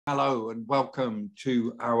Hello and welcome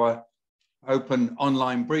to our open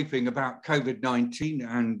online briefing about COVID-19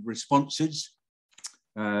 and responses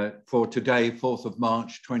for today, 4th of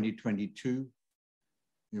March, 2022.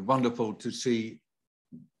 It's wonderful to see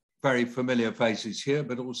very familiar faces here,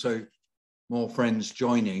 but also more friends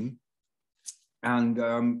joining.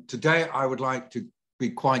 And today I would like to be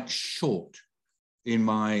quite short in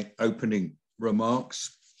my opening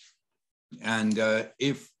remarks. And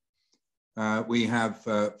if we have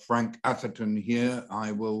Frank Atherton here,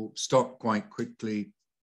 I will stop quite quickly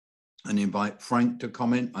and invite Frank to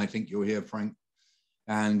comment. I think you're here, Frank.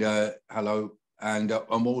 And hello. And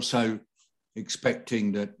I'm also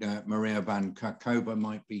expecting that Maria Van Kakova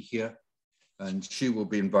might be here, and she will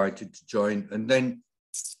be invited to join. And then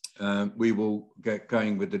we will get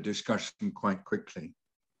going with the discussion quite quickly.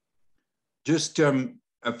 Just a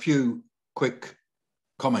few quick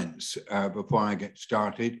comments before I get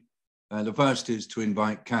started. The first is to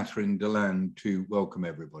invite Catherine Deland to welcome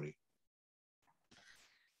everybody.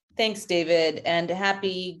 Thanks, David, and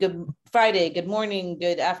happy Good Friday, good morning,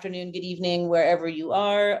 good afternoon, good evening, wherever you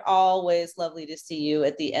are. Always lovely to see you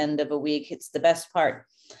at the end of a week. It's the best part.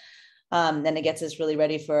 Then it gets us really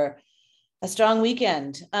ready for a strong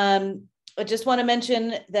weekend. I just want to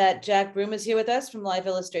mention that Jack Broom is here with us from Live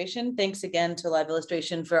Illustration. Thanks again to Live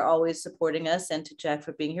Illustration for always supporting us, and to Jack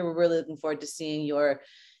for being here. We're really looking forward to seeing your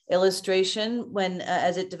illustration when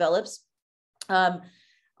as it develops.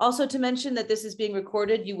 Also to mention that this is being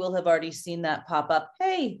recorded. You will have already seen that pop up.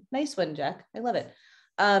 Hey, nice one, Jack. I love it.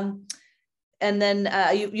 And then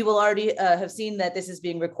you will already have seen that this is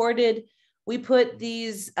being recorded. We put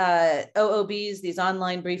these OOBs, these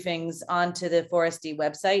online briefings, onto the 4SD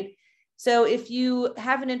website. So if you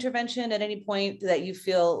have an intervention at any point that you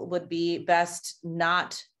feel would be best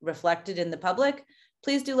not reflected in the public,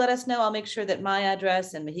 please do let us know. I'll make sure that my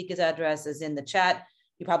address and Mahika's address is in the chat.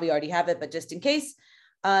 You probably already have it, but just in case.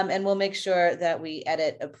 And we'll make sure that we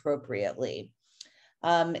edit appropriately.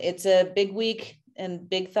 It's a big week and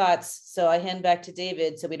big thoughts. So I hand back to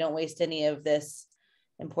David so we don't waste any of this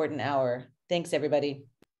important hour. Thanks, everybody.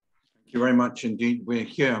 Thank you very much indeed. We're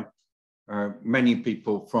here, many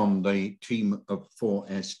people from the team of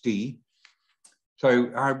 4SD.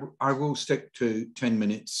 So I will stick to 10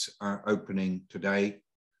 minutes opening today,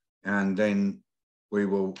 and then we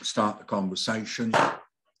will start the conversation,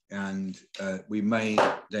 and we may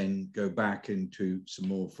then go back into some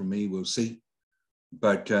more from me, we'll see.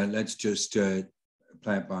 But let's just play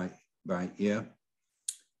it by ear.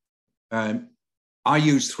 I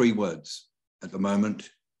use 3 words at the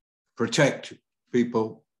moment: protect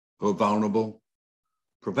people who are vulnerable,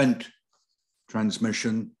 prevent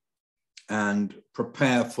transmission, and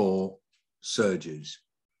prepare for surges.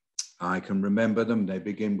 I can remember them. They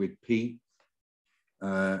begin with P.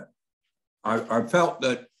 I felt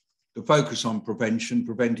that the focus on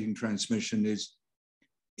preventing transmission, is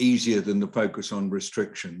easier than the focus on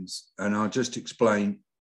restrictions. And I'll just explain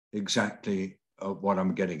exactly what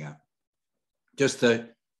I'm getting at. Just the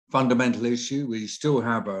fundamental issue: we still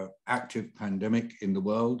have an active pandemic in the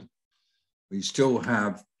world. We still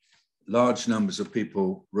have large numbers of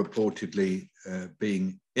people reportedly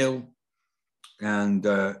being ill, and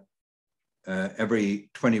every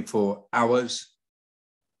 24 hours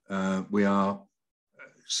we are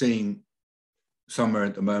seeing somewhere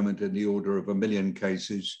at the moment in the order of 1 million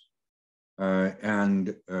cases,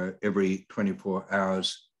 and every 24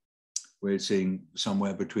 hours we're seeing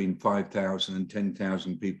somewhere between 5,000 and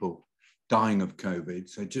 10,000 people dying of COVID.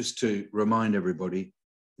 So just to remind everybody,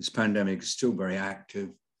 this pandemic is still very active.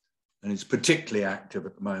 And it's particularly active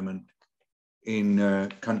at the moment in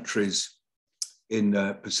countries in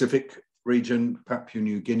the Pacific region, Papua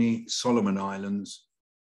New Guinea, Solomon Islands,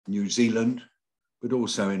 New Zealand, but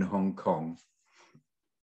also in Hong Kong.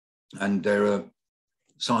 And there are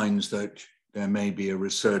signs that there may be a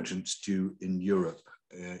resurgence due in Europe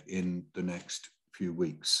in the next few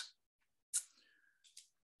weeks.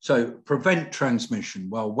 So prevent transmission.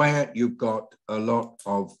 Well, where you've got a lot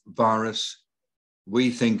of virus,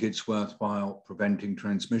 we think it's worthwhile preventing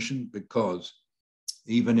transmission, because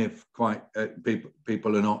even if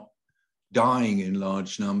people are not dying in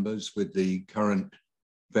large numbers with the current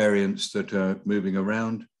variants that are moving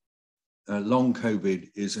around, long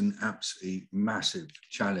COVID is an absolutely massive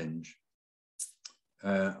challenge.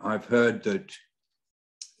 I've heard that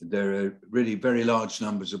there are really very large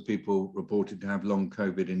numbers of people reported to have long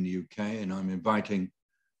COVID in the UK, and I'm inviting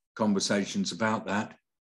conversations about that.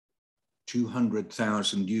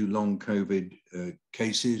 200,000 new long COVID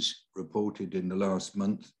cases reported in the last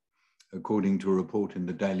month, according to a report in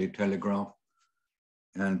the Daily Telegraph.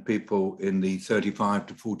 And people in the 35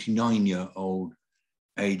 to 49-year-old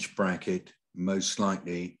age bracket most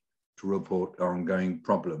likely to report ongoing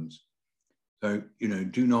problems. So,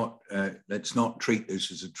 let's not treat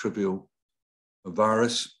this as a trivial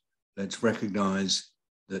virus. Let's recognize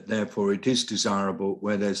that therefore it is desirable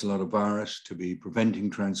where there's a lot of virus to be preventing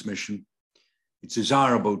transmission. It's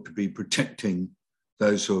desirable to be protecting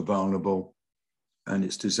those who are vulnerable, and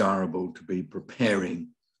it's desirable to be preparing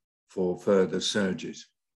for further surges.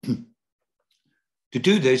 To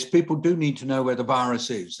do this, people do need to know where the virus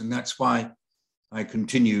is, and that's why I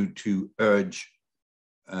continue to urge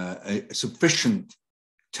a sufficient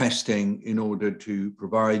testing in order to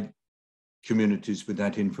provide communities with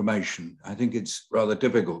that information. I think it's rather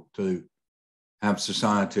difficult to have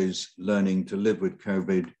societies learning to live with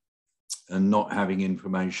COVID and not having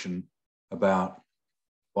information about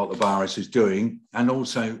what the virus is doing, and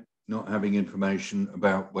also not having information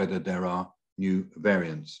about whether there are new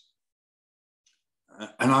variants.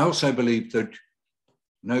 And I also believe that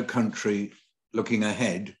no country looking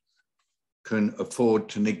ahead can afford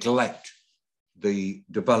to neglect the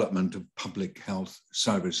development of public health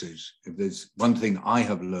services. If there's one thing I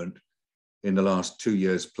have learned in the last 2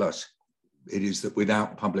 years plus, it is that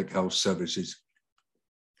without public health services,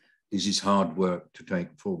 this is hard work to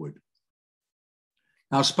take forward.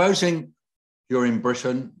 Now, supposing you're in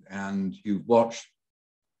Britain and you've watched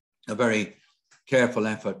a very careful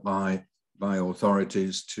effort by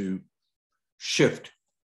authorities to shift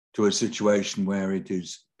to a situation where it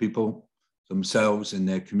is people themselves in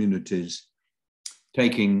their communities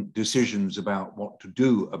taking decisions about what to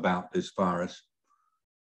do about this virus,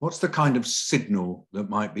 what's the kind of signal that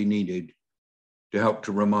might be needed to help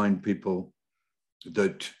to remind people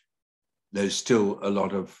that there's still a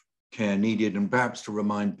lot of care needed, and perhaps to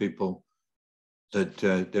remind people that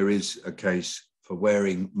there is a case for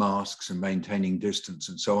wearing masks and maintaining distance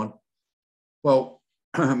and so on? Well,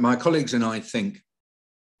 my colleagues and I think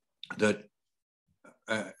that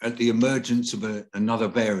at the emergence of another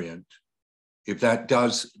variant, if that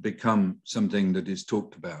does become something that is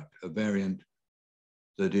talked about, a variant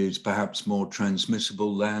that is perhaps more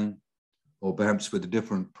transmissible than, or perhaps with a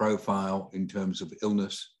different profile in terms of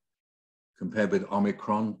illness compared with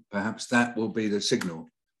Omicron, perhaps that will be the signal.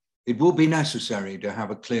 It will be necessary to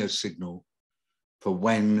have a clear signal for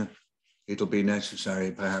when it'll be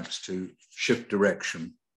necessary perhaps to shift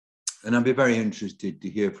direction. And I'd be very interested to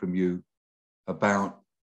hear from you about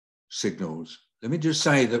signals. Let me just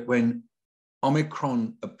say that when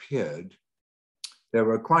Omicron appeared, there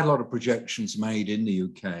were quite a lot of projections made in the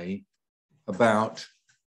UK about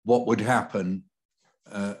what would happen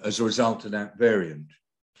as a result of that variant.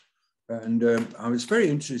 And I was very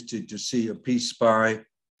interested to see a piece by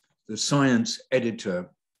the science editor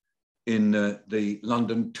in the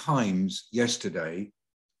London Times yesterday,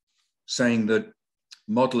 saying that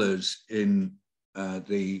modelers in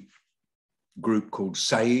the group called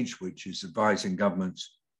SAGE, which is advising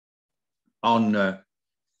governments on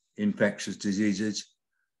infectious diseases,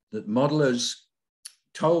 that modelers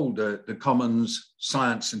told the Commons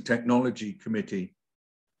Science and Technology Committee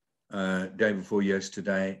day before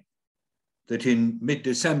yesterday that in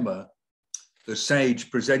mid-December, the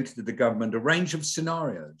SAGE presented to the government a range of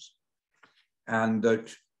scenarios, and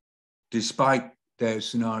that despite their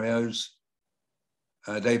scenarios,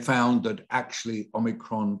 they found that actually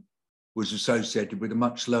Omicron was associated with a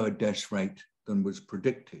much lower death rate than was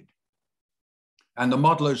predicted. And the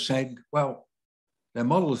modelers said, well, their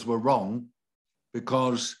models were wrong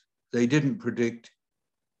because they didn't predict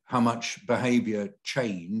how much behaviour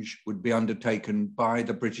change would be undertaken by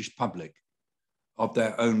the British public of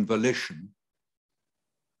their own volition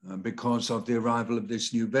because of the arrival of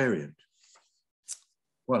this new variant.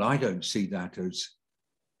 Well, I don't see that as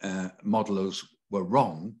modelers were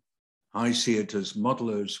wrong. I see it as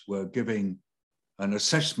modelers were giving an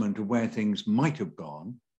assessment of where things might have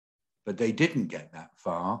gone, but they didn't get that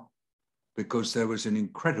far because there was an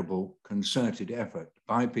incredible concerted effort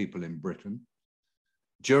by people in Britain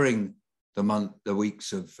during the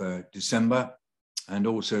weeks of December and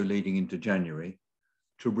also leading into January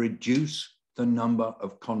to reduce the number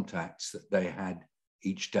of contacts that they had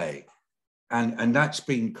each day. And that's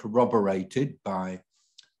been corroborated by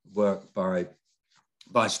work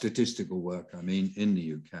by statistical work, I mean, in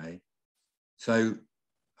the UK. So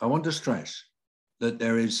I want to stress that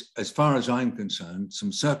there is, as far as I'm concerned,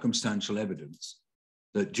 some circumstantial evidence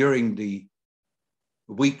that during the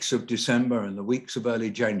weeks of December and the weeks of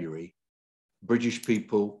early January, British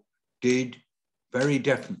people did very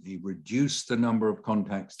definitely reduce the number of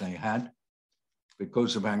contacts they had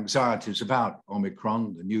because of anxieties about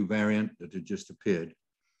Omicron, the new variant that had just appeared,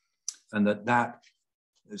 and that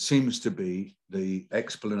seems to be the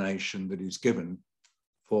explanation that is given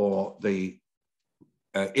for the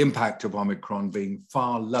impact of Omicron being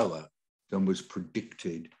far lower than was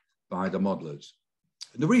predicted by the modelers.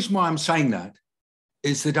 And the reason why I'm saying that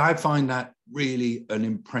is that I find that really an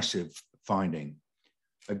impressive finding.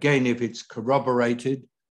 Again, if it's corroborated,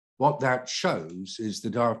 what that shows is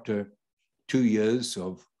that after 2 years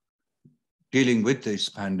of dealing with this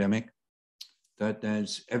pandemic, that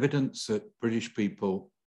there's evidence that British people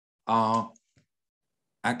are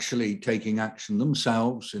actually taking action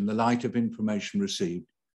themselves in the light of information received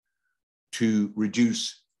to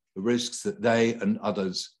reduce the risks that they and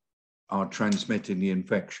others are transmitting the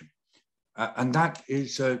infection. And that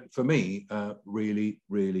is, for me, a really,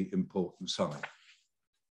 really important sign.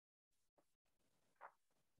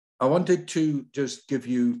 I wanted to just give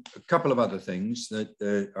you a couple of other things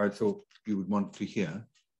that I thought you would want to hear.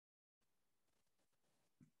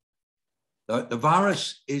 The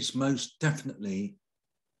virus is most definitely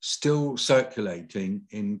still circulating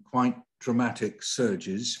in quite dramatic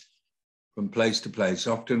surges from place to place,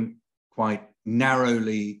 often quite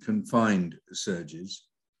narrowly confined surges.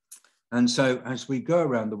 And so as we go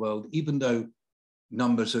around the world, even though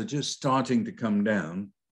numbers are just starting to come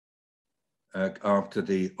down after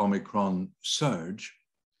the Omicron surge,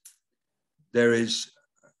 there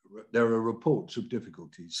are reports of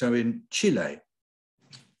difficulties. So in Chile,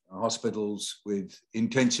 hospitals with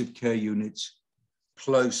intensive care units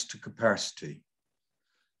close to capacity.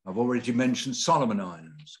 I've already mentioned Solomon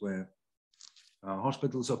Islands, where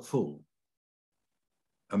hospitals are full.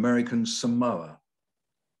 American Samoa,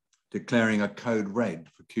 declaring a code red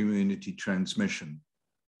for community transmission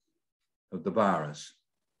of the virus.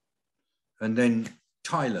 And then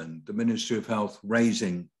Thailand, the Ministry of Health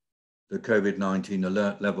raising the COVID-19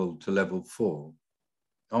 alert level to level 4.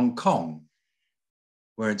 Hong Kong,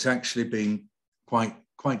 where it's actually been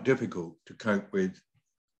quite difficult to cope with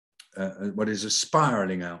what is a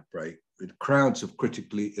spiraling outbreak with crowds of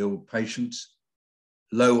critically ill patients,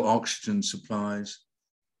 low oxygen supplies,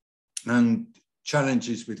 and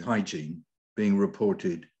challenges with hygiene being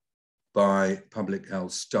reported by public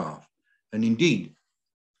health staff. And indeed,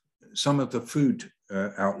 some of the food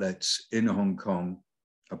outlets in Hong Kong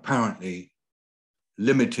apparently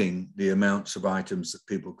limiting the amounts of items that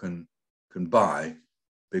people can buy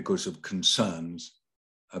because of concerns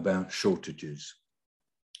about shortages.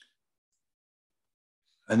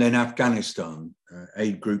 And then Afghanistan,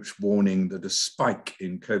 aid groups warning that a spike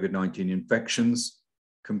in COVID-19 infections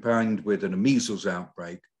combined with a measles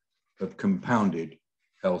outbreak have compounded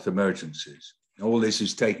health emergencies. All this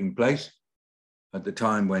is taking place at the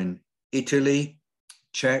time when Italy,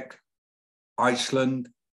 Czech, Iceland,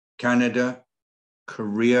 Canada,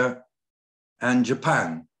 Korea, and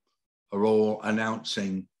Japan are all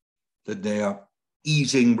announcing that they are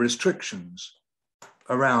easing restrictions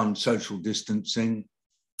around social distancing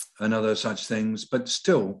and other such things, but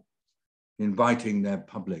still inviting their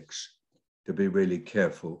publics to be really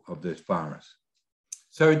careful of this virus.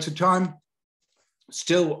 So it's a time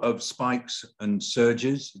still of spikes and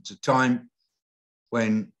surges. It's a time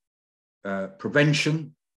when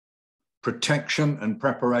prevention, protection, and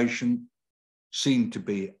preparation seem to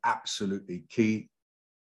be absolutely key.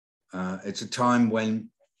 It's a time when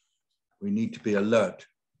we need to be alert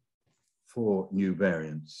for new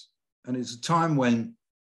variants. And it's a time when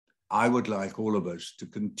I would like all of us to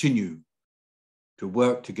continue to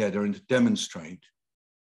work together and to demonstrate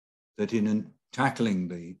that in tackling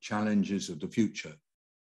the challenges of the future,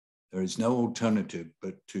 there is no alternative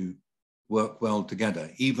but to work well together,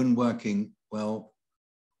 even working well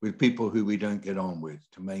with people who we don't get on with,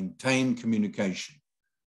 to maintain communication,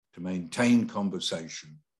 to maintain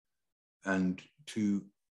conversation, and to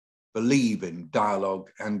believe in dialogue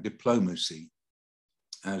and diplomacy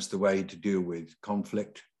as the way to deal with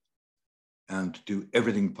conflict and to do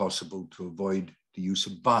everything possible to avoid the use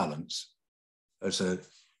of violence as a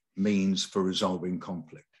means for resolving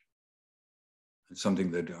conflict. It's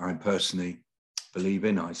something that I personally believe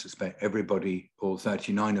in. I suspect everybody, all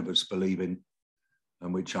 39 of us, believe in,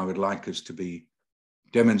 and which I would like us to be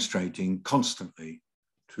demonstrating constantly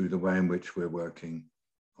through the way in which we're working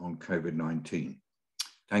on COVID-19.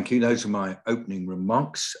 Thank you. Those are my opening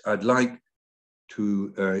remarks. I'd like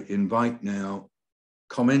to invite now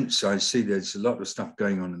comments. I see there's a lot of stuff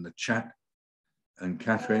going on in the chat. And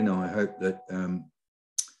Catherine, I hope that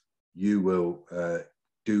you will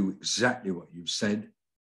do exactly what you've said.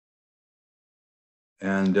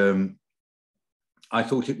 And I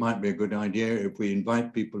thought it might be a good idea if we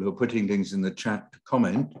invite people who are putting things in the chat to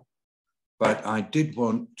comment. But I did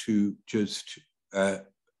want to just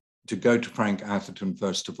to go to Frank Atherton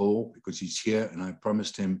first of all, because he's here, and I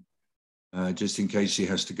promised him, just in case he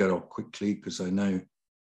has to get off quickly, because I know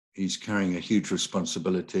He's carrying a huge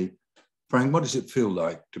responsibility. Frank, what does it feel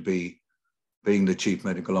like to be being the Chief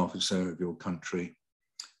Medical Officer of your country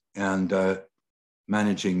and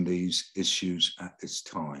managing these issues at this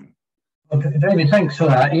time? Well, David, thanks for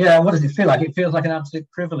that. Yeah, what does it feel like? It feels like an absolute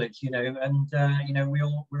privilege, you know, and you know, we're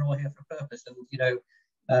all here for a purpose, and you know,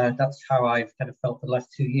 that's how I've kind of felt for the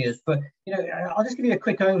last 2 years. But you know, I'll just give you a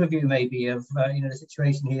quick overview, maybe, of you know, the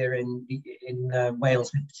situation here in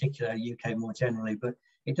Wales in particular, UK more generally. But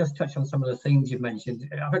it does touch on some of the things you've mentioned.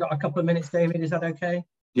 Have I got a couple of minutes, David? Is that okay?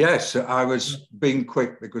 Yes, I was being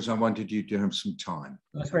quick because I wanted you to have some time.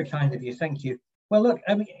 That's very kind of you. Thank you. Well, look,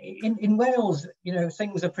 I mean, in Wales, you know,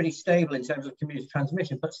 things are pretty stable in terms of community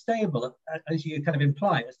transmission, but stable, as you kind of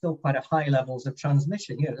imply, there's still quite a high levels of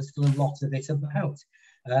transmission. You know, there's still a lot of it about.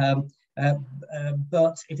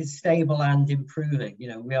 But it is stable and improving. You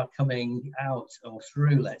know, we are coming out or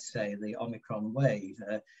through, let's say, the Omicron wave.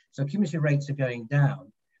 So community rates are going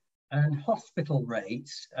down. And hospital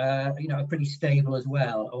rates, you know, are pretty stable as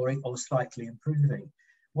well, or slightly improving.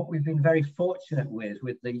 What we've been very fortunate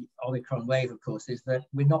with the Omicron wave, of course, is that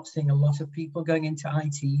we're not seeing a lot of people going into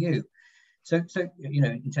ITU, so you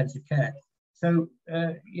know, intensive care. So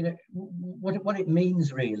you know, what it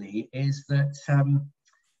means really is that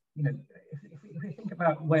you know, if we think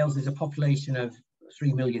about Wales as a population of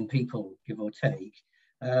 3 million people, give or take,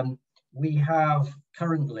 we have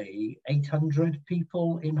currently 800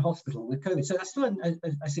 people in hospital with COVID. So that's still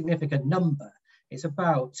a significant number. It's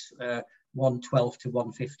about 1/12 to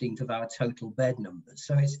 1/15 of our total bed numbers.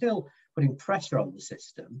 So it's still putting pressure on the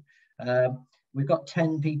system. We've got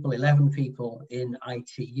 10 people, 11 people in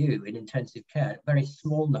ITU, in intensive care, very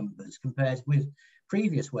small numbers compared with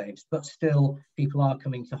previous waves, but still people are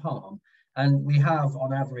coming to harm. And we have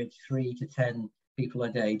on average 3 to 10 people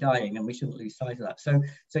a day dying, and we shouldn't lose sight of that.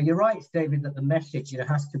 So you're right, David, that the message, you know,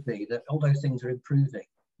 has to be that although things are improving,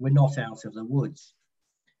 we're not out of the woods.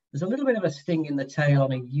 There's a little bit of a sting in the tail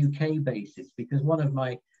on a UK basis, because one of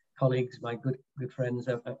my colleagues, my good friends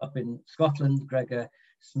up in Scotland, Gregor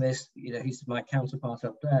Smith, you know, he's my counterpart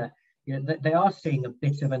up there, you know, they are seeing a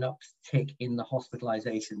bit of an uptick in the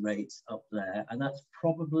hospitalisation rates up there, and that's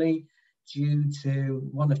probably due to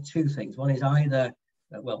one of two things. One is either,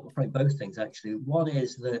 well, probably both things actually. One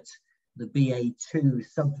is that the BA2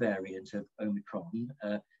 subvariant of Omicron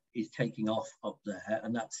is taking off up there,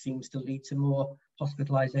 and that seems to lead to more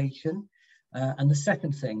hospitalisation. And the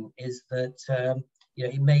second thing is that you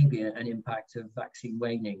know, it may be an impact of vaccine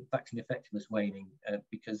waning, vaccine effectiveness waning,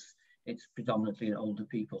 because it's predominantly in older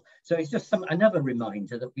people. So it's just another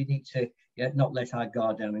reminder that we need to not let our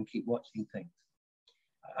guard down and keep watching things.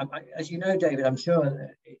 As you know, David, I'm sure,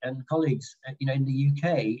 and colleagues, you know, in the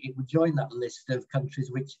UK, it would join that list of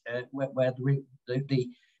countries which where the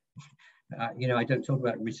you know, I don't talk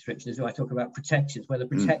about restrictions, I talk about protections, where the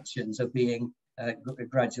protections are being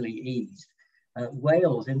gradually eased.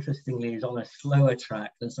 Wales, interestingly, is on a slower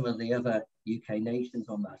track than some of the other UK nations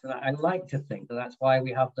on that. And I like to think that that's why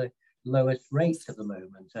we have the lowest rates at the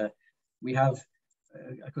moment. We have,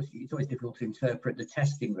 of course, it's always difficult to interpret the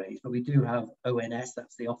testing rates, but we do have ONS,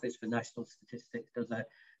 that's the Office for National Statistics, does a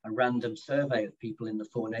random survey of people in the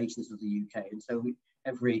 4 nations of the UK. And so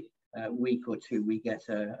every week or two, we get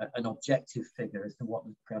an objective figure as to what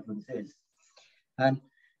the prevalence is.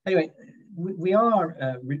 Anyway, we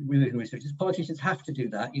are removing restrictions. Politicians have to do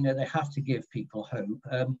that. You know, they have to give people hope.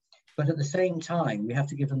 But at the same time, we have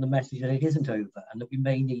to give them the message that it isn't over and that we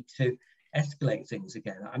may need to escalate things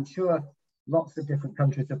again. I'm sure lots of different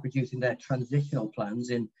countries are producing their transitional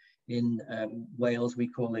plans. In Wales, we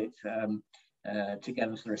call it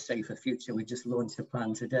Together for a Safer Future. We just launched a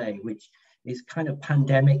plan today, which is kind of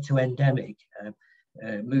pandemic to endemic,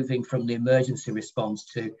 moving from the emergency response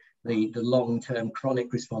to the long-term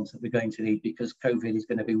chronic response that we're going to need, because COVID is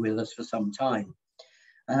going to be with us for some time.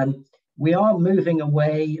 We are moving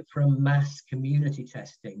away from mass community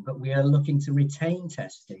testing, but we are looking to retain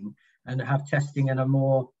testing and have testing in a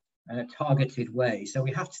more targeted way. So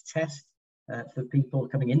we have to test for people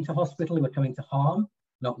coming into hospital who are coming to harm,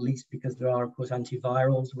 not least because there are, of course,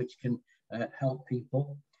 antivirals which can help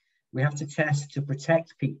people. We have to test to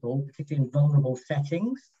protect people, particularly in vulnerable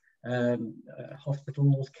settings,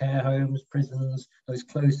 hospitals, care homes, prisons, those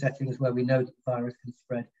closed settings where we know that the virus can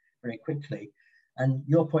spread very quickly. And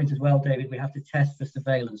your point as well, David, we have to test for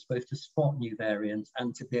surveillance, both to spot new variants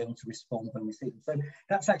and to be able to respond when we see them. So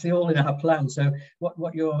that's actually all in our plan. So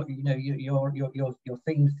what your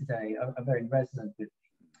themes today are very resonant with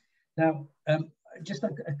me. Now, just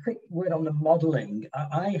a quick word on the modelling.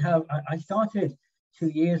 I started 2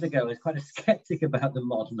 years ago as quite a skeptic about the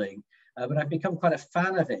modelling, but I've become quite a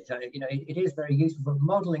fan of it. You know, it is very useful, but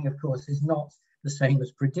modelling, of course, is not the same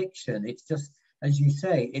as prediction. It's just, as you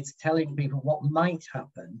say, it's telling people what might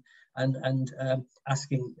happen and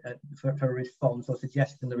asking for a response or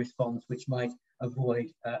suggesting the response which might avoid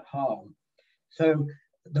harm. So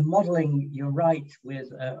the modelling, you're right,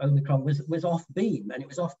 with Omicron was off beam, and it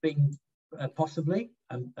was off beam possibly.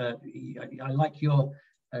 I like your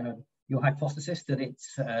hypothesis that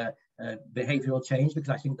it's behavioural change, because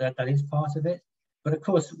I think that is part of it. But of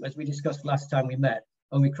course, as we discussed last time we met,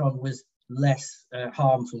 Omicron was less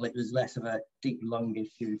harmful. It was less of a deep lung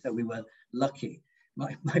issue, so we were lucky.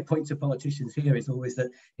 My point to politicians here is always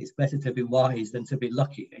that it's better to be wise than to be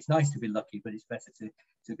lucky. It's nice to be lucky, but it's better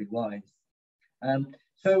to be wise.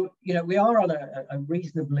 So, you know, we are on a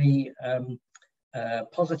reasonably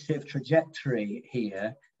positive trajectory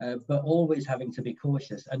here, but always having to be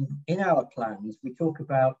cautious. And in our plans, we talk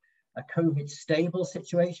about a COVID stable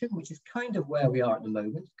situation, which is kind of where we are at the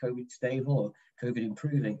moment, COVID stable or COVID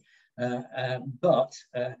improving. But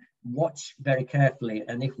watch very carefully,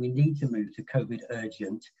 and if we need to move to COVID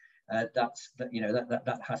urgent,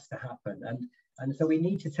 that has to happen. And so we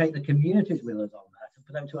need to take the communities with us on that, and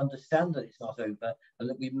for them to understand that it's not over, and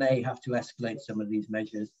that we may have to escalate some of these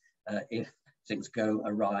measures if things go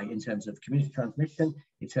awry in terms of community transmission,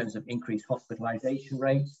 in terms of increased hospitalization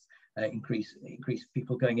rates, increase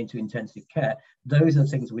people going into intensive care. Those are the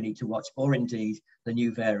things we need to watch, or indeed the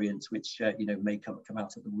new variants, which may come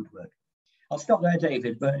out of the woodwork. I'll stop there,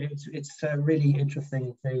 David, but it's really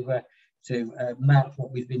interesting to map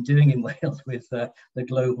what we've been doing in Wales with the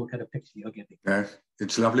global kind of picture you're giving.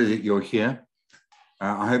 It's lovely that you're here.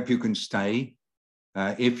 I hope you can stay.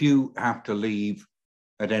 If you have to leave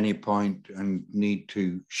at any point and need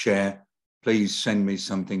to share, please send me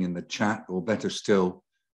something in the chat, or better still,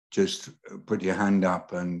 just put your hand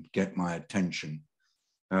up and get my attention.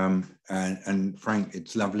 And Frank,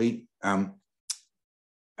 it's lovely. And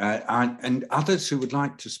others who would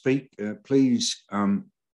like to speak, please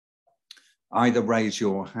either raise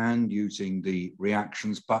your hand using the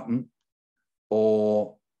reactions button,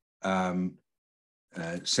 or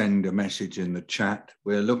send a message in the chat.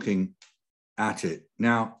 We're looking at it.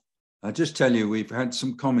 Now, I'll just tell you, we've had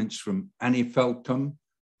some comments from Annie Feltham,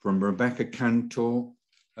 from Rebecca Cantor,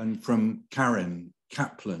 and from Karen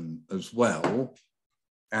Kaplan as well.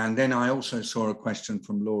 And then I also saw a question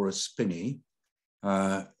from Laura Spinney,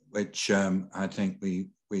 which I think we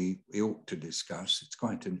ought to discuss. It's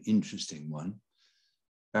quite an interesting one.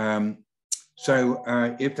 So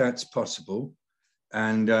if that's possible,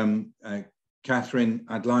 and Catherine,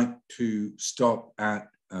 I'd like to stop at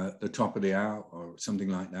the top of the hour or something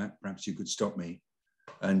like that. Perhaps you could stop me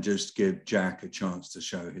and just give Jack a chance to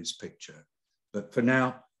show his picture. But for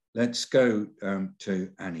now, let's go to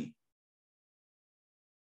Annie.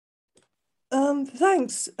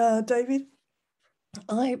 Thanks, David.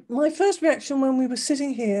 My first reaction when we were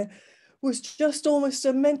sitting here was just almost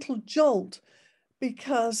a mental jolt,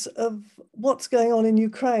 because of what's going on in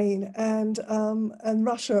Ukraine and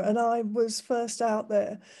Russia. And I was first out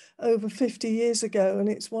there over 50 years ago, and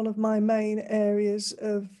it's one of my main areas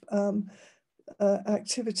of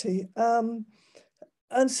activity. And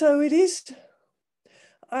so it is,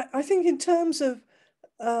 I think in terms of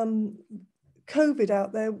COVID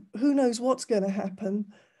out there, who knows what's going to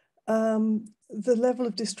happen. The level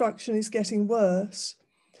of destruction is getting worse.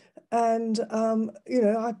 And,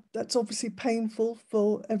 that's obviously painful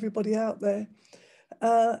for everybody out there.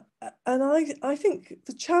 And I think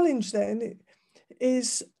the challenge then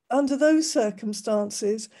is, under those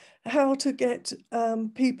circumstances, how to get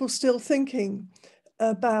people still thinking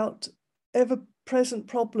about ever-present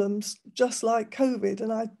problems, just like COVID.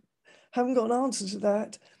 And I haven't got an answer to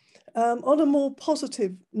that. On a more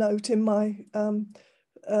positive note, in my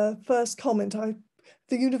first comment,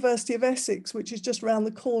 the University of Essex, which is just around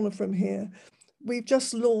the corner from here, we've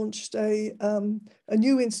just launched a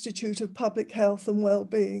new Institute of Public Health and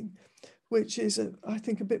Wellbeing, which is, I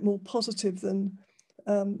think, a bit more positive than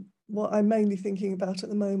what I'm mainly thinking about at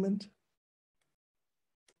the moment.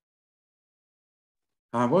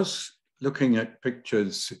 I was looking at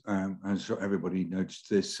pictures, as everybody noticed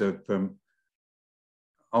this, of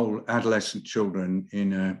old adolescent children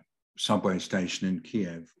in a subway station in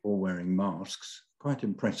Kiev, all wearing masks. Quite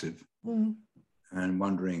impressive, and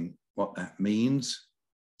wondering what that means.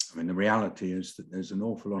 I mean, the reality is that there's an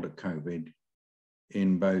awful lot of COVID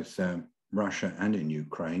in both Russia and in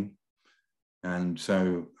Ukraine. And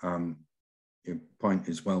so your point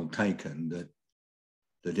is well taken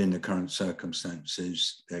that in the current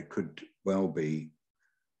circumstances, there could well be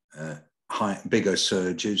bigger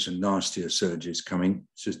surges and nastier surges coming.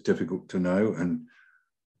 It's just difficult to know, and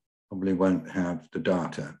probably won't have the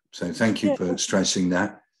data. So thank you for stressing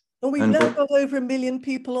that. And we've now got over 1 million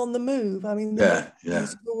people on the move. I mean,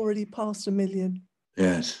 it's already past 1 million.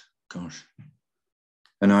 Yes, gosh.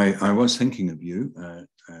 And I was thinking of you,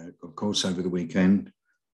 of course, over the weekend,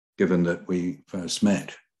 given that we first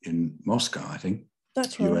met in Moscow, I think.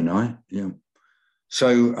 That's right. You and I, yeah.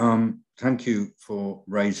 So thank you for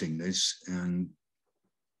raising this and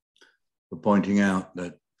for pointing out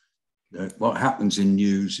that what happens in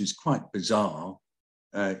news is quite bizarre.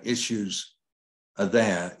 Issues are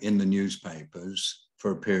there in the newspapers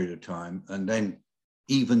for a period of time, and then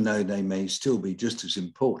even though they may still be just as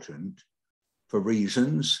important, for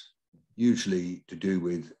reasons usually to do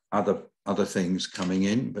with other things coming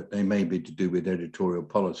in, but they may be to do with editorial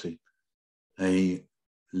policy, they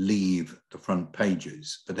leave the front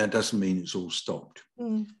pages, but that doesn't mean it's all stopped.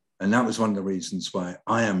 And that was one of the reasons why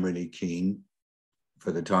I am really keen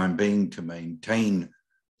for the time being to maintain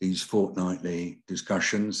these fortnightly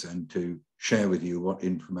discussions and to share with you what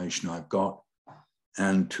information I've got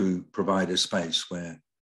and to provide a space where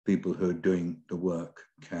people who are doing the work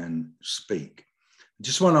can speak. I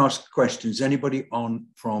just want to ask questions. Anybody on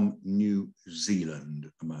from New Zealand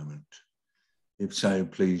at the moment? If so,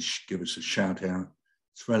 please give us a shout out.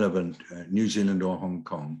 It's relevant, New Zealand or Hong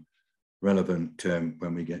Kong, relevant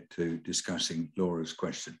when we get to discussing Laura's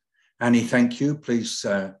question. Annie, thank you. Please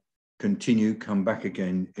continue, come back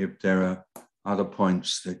again if there are other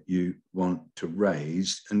points that you want to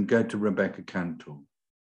raise, and go to Rebecca Cantor.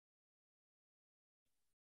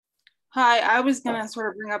 Hi, I was going to sort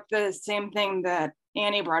of bring up the same thing that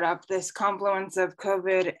Annie brought up, this confluence of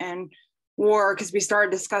COVID and war, because we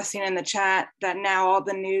started discussing in the chat that now all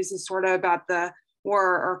the news is sort of about the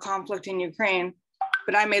war or conflict in Ukraine.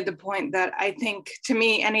 But I made the point that I think, to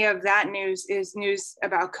me, any of that news is news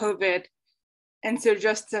about COVID. And so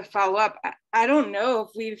just to follow up, I don't know if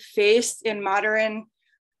we've faced in modern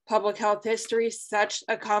public health history such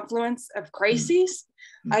a confluence of crises.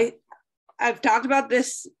 I've talked about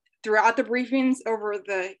this throughout the briefings over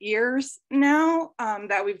the years now,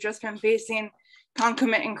 that we've just been facing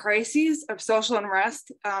concomitant crises of social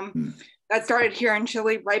unrest that started here in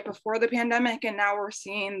Chile right before the pandemic. And now we're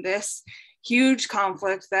seeing this huge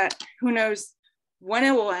conflict that who knows when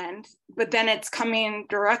it will end, but then it's coming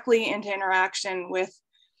directly into interaction with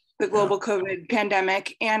the global COVID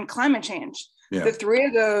pandemic and climate change. The three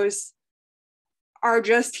of those are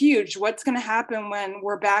just huge. What's going to happen when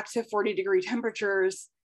we're back to 40-degree temperatures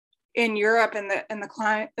in Europe, and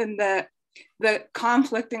the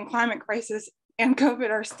conflict and climate crisis and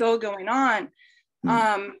COVID are still going on?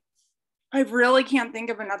 I really can't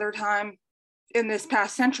think of another time in this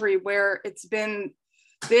past century where it's been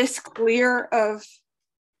this clear of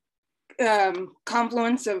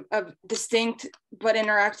confluence of distinct but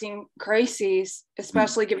interacting crises,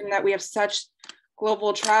 especially given that we have such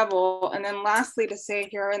global travel. And then lastly, to say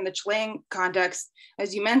here in the Chilean context,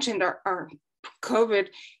 as you mentioned, our COVID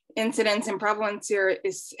incidence and prevalence here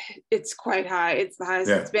it's quite high. It's the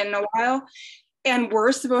highest it's been in a while. And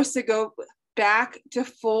we're supposed to go back to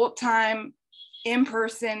full-time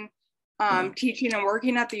in-person teaching and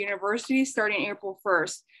working at the university starting April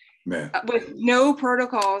 1st. With no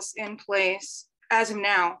protocols in place as of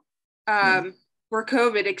now for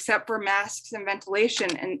COVID, except for masks and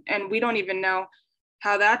ventilation. And we don't even know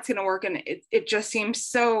how that's going to work. And it just seems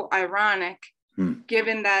so ironic,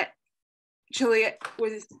 given that Chile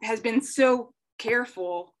has been so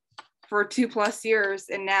careful for 2+ years.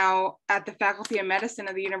 And now at the Faculty of Medicine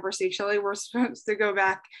of the University of Chile, we're supposed to go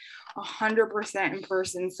back 100% in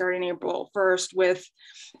person starting April 1st with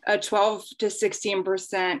a 12 to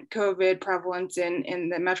 16% COVID prevalence in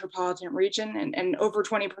the metropolitan region and over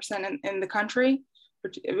 20% in the country,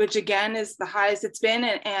 which again is the highest it's been.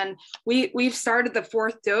 And we've started the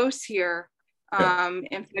 4th dose here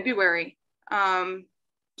in February.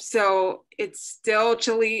 So it's still,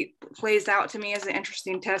 Chile plays out to me as an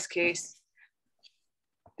interesting test case.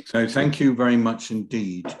 So thank you very much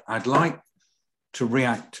indeed. I'd like to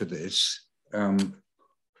react to this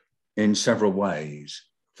in several ways.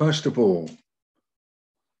 First of all,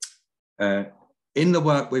 in the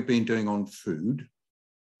work we've been doing on food,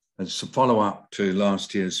 as a follow-up to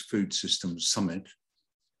last year's Food Systems Summit,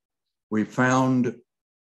 we found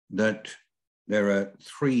that there are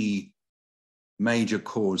 3 major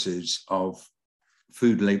causes of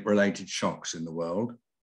food-related shocks in the world.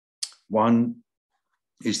 One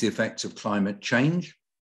is the effects of climate change.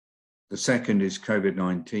 The second is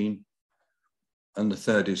COVID-19. And the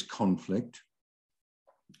third is conflict.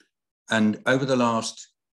 And over the last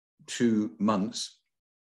 2 months,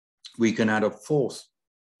 we can add a 4th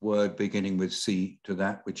word beginning with C to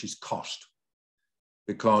that, which is cost.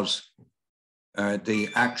 Because the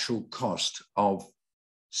actual cost of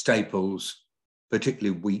staples,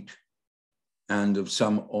 particularly wheat, and of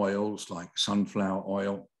some oils like sunflower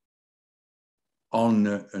oil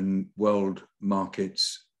on world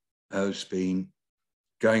markets has been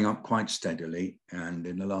going up quite steadily, and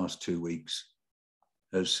in the last 2 weeks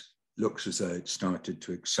looks as though it started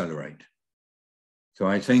to accelerate. So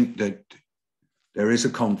I think that there is a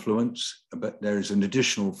confluence, but there is an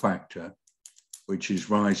additional factor, which is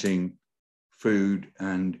rising food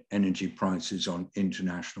and energy prices on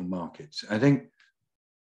international markets. I think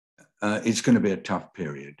it's going to be a tough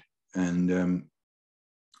period, and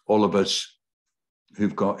all of us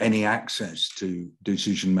who've got any access to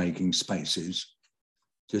decision-making spaces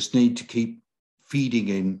just need to keep feeding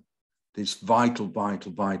in this vital fact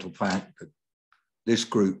that this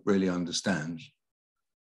group really understands,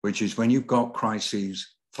 which is when you've got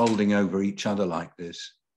crises folding over each other like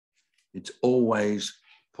this, it's always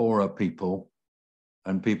poorer people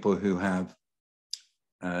and people who have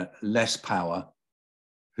less power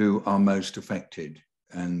who are most affected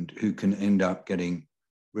and who can end up getting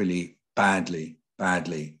really badly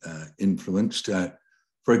influenced.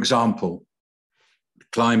 For example,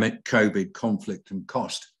 climate, COVID, conflict and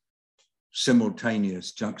cost,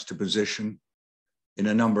 simultaneous juxtaposition in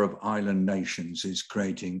a number of island nations is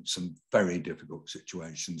creating some very difficult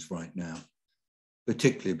situations right now,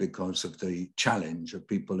 particularly because of the challenge of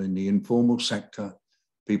people in the informal sector,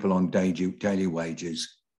 people on daily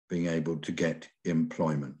wages being able to get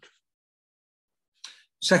employment.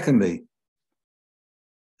 Secondly,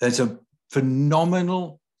 there's a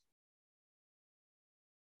phenomenal,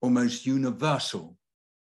 almost universal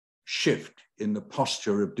shift in the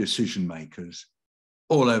posture of decision makers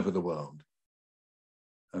all over the world.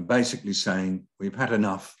 And basically saying, we've had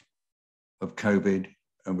enough of COVID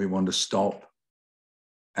and we want to stop.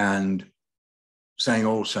 And saying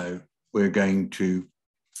also, we're going to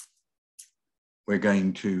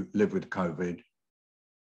live with COVID.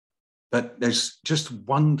 But there's just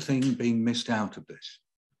one thing being missed out of this.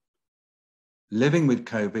 Living with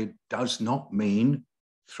COVID does not mean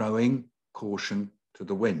throwing caution to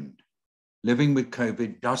the wind. Living with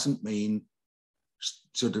COVID doesn't mean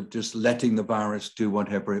sort of just letting the virus do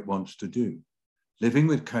whatever it wants to do. Living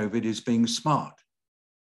with COVID is being smart,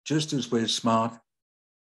 just as we're smart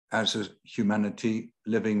as a humanity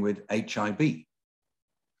living with HIV,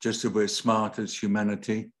 just as we're smart as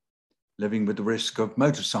humanity living with the risk of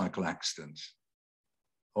motorcycle accidents,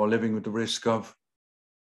 or living with the risk of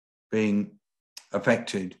being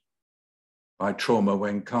affected by trauma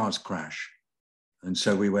when cars crash, and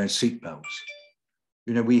so we wear seatbelts.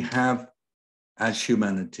 You know, we have, as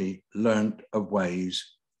humanity, learned of ways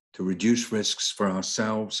to reduce risks for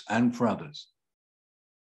ourselves and for others.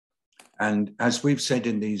 And as we've said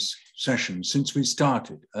in these sessions, since we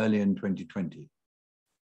started early in 2020,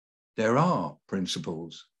 there are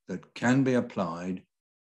principles that can be applied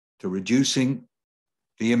to reducing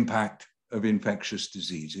the impact of infectious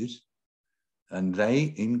diseases, and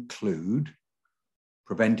they include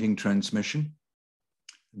preventing transmission,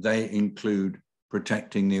 they include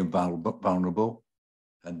protecting the vulnerable,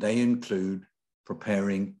 and they include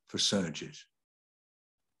preparing for surges.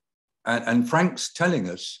 And Frank's telling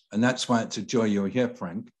us, and that's why it's a joy you're here,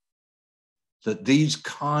 Frank, that these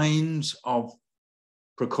kinds of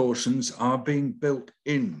precautions are being built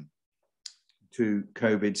in to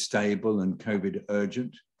COVID stable and COVID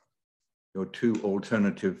urgent, your two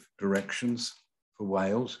alternative directions for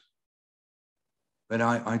Wales. But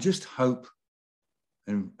I just hope,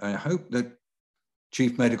 and I hope that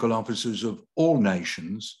chief medical officers of all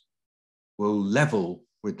nations will level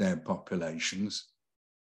with their populations,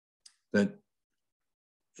 that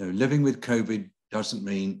living with COVID doesn't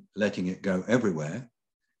mean letting it go everywhere.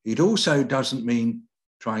 It also doesn't mean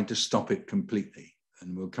trying to stop it completely,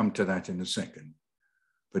 and we'll come to that in a second.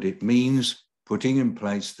 But it means putting in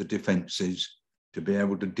place the defenses to be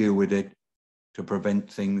able to deal with it, to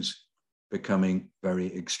prevent things becoming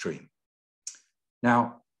very extreme.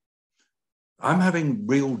 Now, I'm having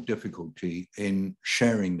real difficulty in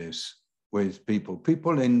sharing this with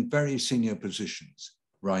people in very senior positions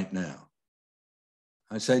right now.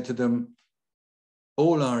 I say to them,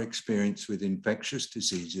 all our experience with infectious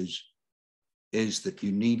diseases is that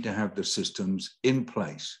you need to have the systems in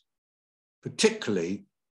place, particularly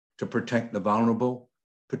to protect the vulnerable,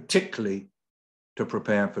 particularly to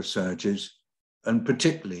prepare for surges, and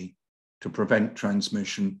particularly to prevent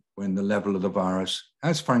transmission when the level of the virus,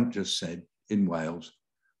 as Frank just said, in Wales,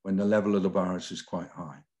 when the level of the virus is quite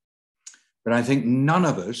high. But I think none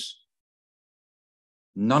of us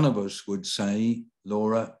would say,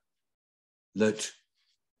 Laura, that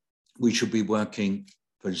we should be working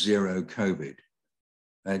for zero COVID.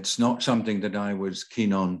 It's not something that I was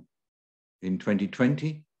keen on in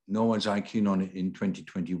 2020, nor was I keen on it in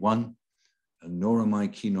 2021, and nor am I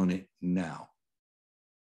keen on it now.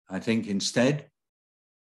 I think instead,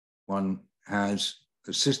 one has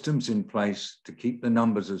the systems in place to keep the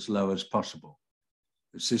numbers as low as possible,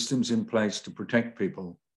 the systems in place to protect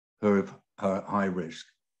people who are at high risk,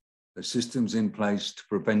 the systems in place to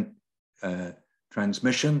prevent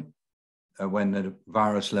transmission when the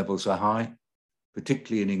virus levels are high,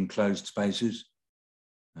 particularly in enclosed spaces,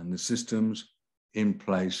 and the systems in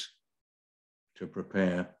place to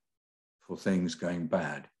prepare for things going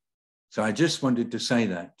bad. So I just wanted to say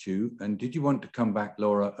that to you. And did you want to come back,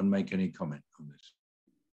 Laura, and make any comment on this?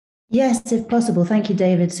 Yes, if possible. Thank you,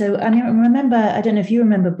 David. So I remember, I don't know if you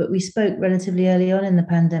remember, but we spoke relatively early on in the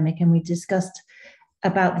pandemic, and we discussed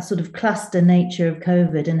about the sort of cluster nature of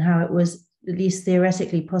COVID and how it was at least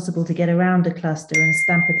theoretically possible to get around a cluster and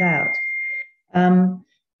stamp it out.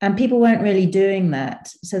 And people weren't really doing that.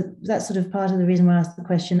 So that's sort of part of the reason why I asked the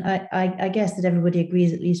question. I guess that everybody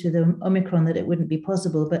agrees, at least with Omicron, that it wouldn't be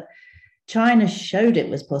possible, but China showed it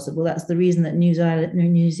was possible. That's the reason that New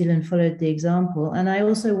Zealand followed the example. And I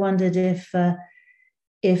also wondered if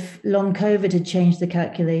long COVID had changed the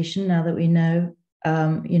calculation, now that we know,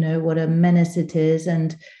 what a menace it is.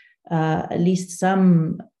 And at least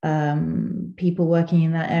some people working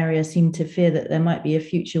in that area seem to fear that there might be a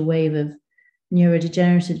future wave of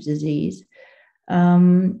neurodegenerative disease.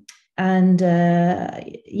 So I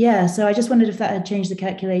just wondered if that had changed the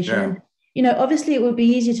calculation. Yeah. Obviously it would be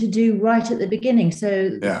easier to do right at the beginning.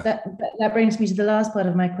 So that brings me to the last part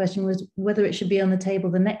of my question, was whether it should be on the table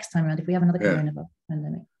the next time around if we have another coronavirus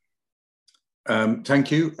pandemic.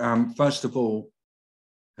 Thank you. First of all,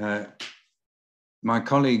 my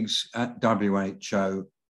colleagues at WHO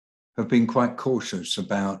have been quite cautious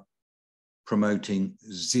about promoting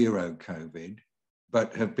zero COVID,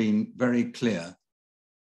 but have been very clear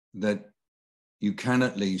that you can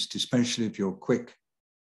at least, especially if you're quick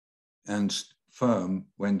and firm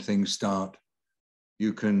when things start,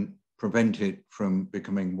 you can prevent it from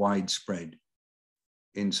becoming widespread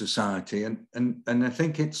in society. And I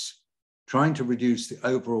think it's trying to reduce the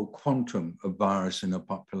overall quantum of virus in a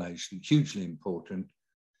population, hugely important,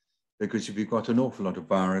 because if you've got an awful lot of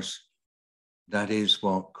virus, that is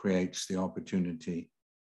what creates the opportunity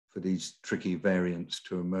for these tricky variants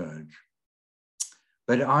to emerge.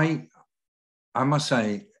 But I must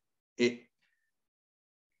say,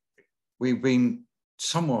 we've been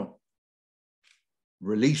somewhat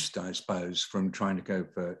released, I suppose, from trying to go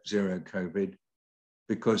for zero COVID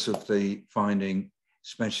because of the finding,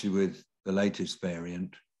 especially with the latest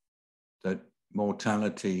variant, that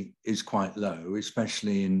mortality is quite low,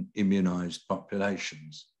 especially in immunized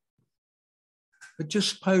populations. But just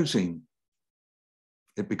supposing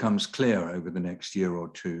it becomes clear over the next year or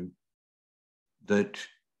two that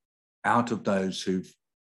out of those who've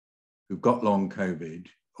got long COVID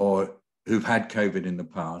or who've had COVID in the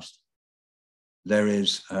past, there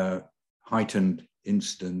is a heightened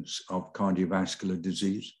incidence of cardiovascular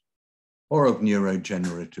disease or of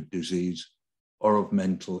neurodegenerative disease or of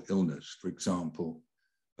mental illness, for example,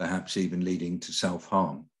 perhaps even leading to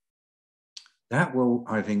self-harm. That will,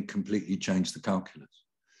 I think, completely change the calculus.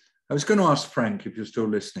 I was going to ask Frank, if you're still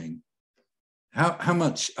listening, how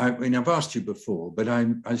much, I mean, I've asked you before, but I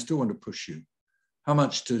still want to push you. How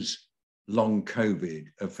much does long COVID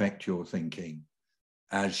affect your thinking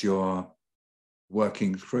as you're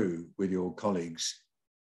working through with your colleagues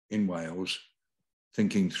in Wales,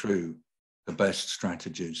 thinking through the best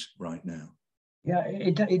strategies right now? Yeah,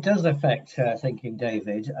 it does affect thinking,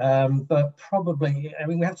 David, but probably, I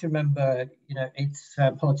mean, we have to remember, it's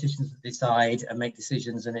politicians that decide and make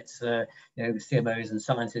decisions, and it's, CMOs and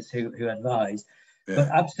scientists who advise. Yeah. But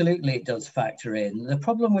absolutely it does factor in. The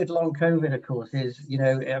problem with long COVID, of course, is,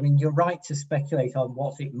 I mean, you're right to speculate on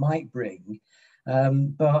what it might bring,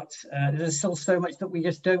 but there's still so much that we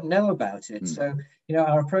just don't know about it. So,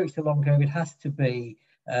 our approach to long COVID has to be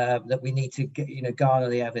that we need to garner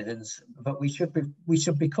the evidence, but we should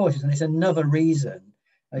be cautious. And it's another reason,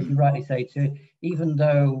 as you rightly say, to, even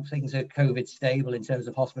though things are COVID stable in terms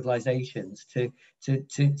of hospitalizations, to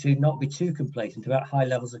not be too complacent about high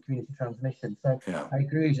levels of community transmission. So yeah. I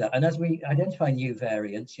agree with that. And as we identify new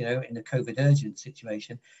variants, in the COVID urgent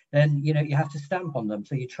situation, then you have to stamp on them.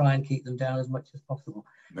 So you try and keep them down as much as possible.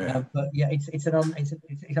 Yeah. But yeah, it's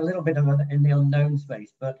a little bit of in the unknown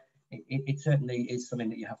space, but it certainly is something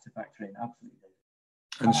that you have to factor in, absolutely.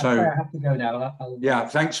 And so I have to go now. Yeah,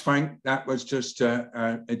 thanks, Frank. That was just,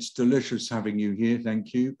 it's delicious having you here.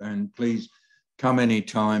 Thank you. And please come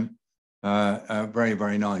anytime. Very,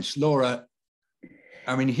 very nice. Laura,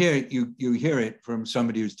 I mean, here you hear it from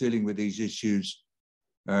somebody who's dealing with these issues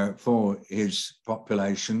for his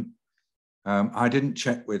population. I didn't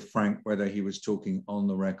check with Frank whether he was talking on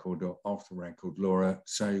the record or off the record, Laura,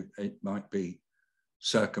 so it might be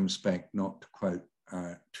circumspect not to quote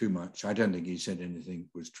too much. I don't think he said anything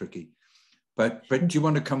was tricky. But do you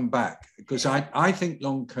want to come back? Because I think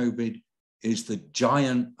long COVID is the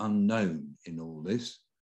giant unknown in all this.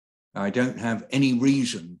 I don't have any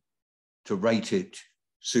reason to rate it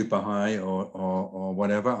super high or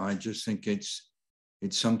whatever. I just think it's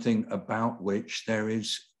something about which there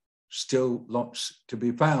is still lots to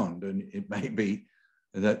be found. And it may be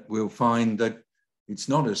that we'll find that it's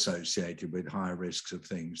not associated with higher risks of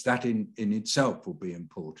things. That in itself will be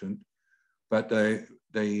important. But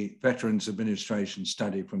the Veterans Administration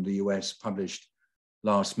study from the US published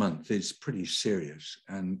last month is pretty serious.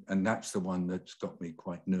 And that's the one that's got me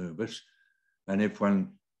quite nervous. And if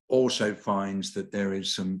one also finds that there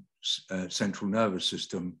is some central nervous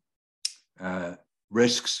system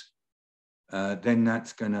risks, then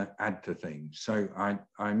that's going to add to things. So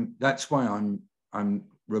that's why I'm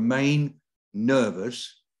remain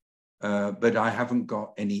nervous, but I haven't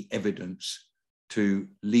got any evidence to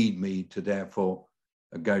lead me to therefore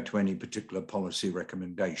go to any particular policy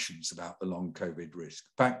recommendations about the long COVID risk.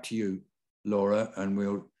 Back to you, Laura, and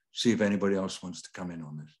we'll see if anybody else wants to come in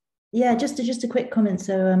on this. Yeah, just a quick comment.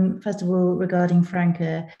 So first of all, regarding Frank,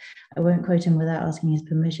 I won't quote him without asking his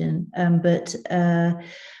permission. But I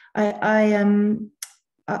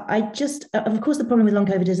just, of course, the problem with long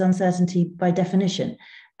COVID is uncertainty by definition.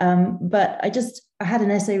 But I had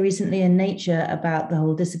an essay recently in Nature about the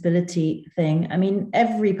whole disability thing. I mean,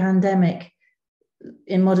 every pandemic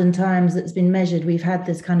in modern times that's been measured, we've had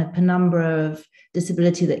this kind of penumbra of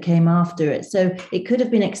disability that came after it. So it could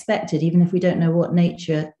have been expected, even if we don't know what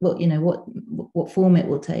nature, what form it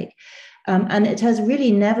will take. And it has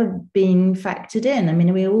really never been factored in. I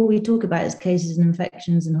mean, all we talk about is cases and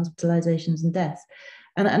infections and hospitalizations and deaths.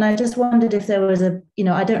 And I just wondered if there was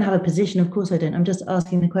I don't have a position, of course I don't. I'm just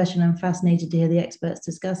asking the question. I'm fascinated to hear the experts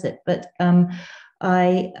discuss it. But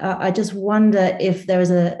I just wonder if there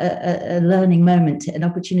is a learning moment, an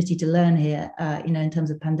opportunity to learn here, in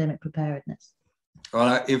terms of pandemic preparedness.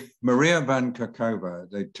 Well, if Maria Van Kerkhove,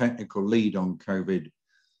 the technical lead on COVID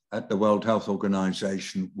at the World Health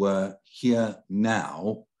Organization, were here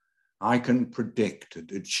now, I can predict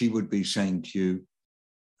that she would be saying to you,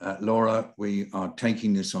 Laura, we are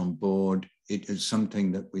taking this on board. It is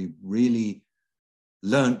something that we really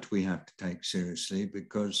learnt we have to take seriously,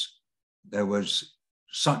 because there was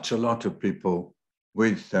such a lot of people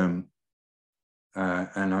with, and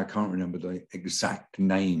I can't remember the exact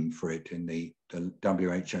name for it in the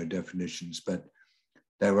WHO definitions, but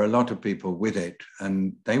there were a lot of people with it,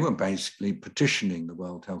 and they were basically petitioning the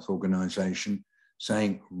World Health Organization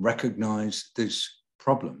saying, recognize this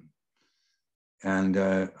problem. And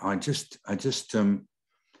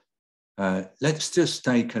let's just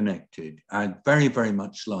stay connected. I'd very, very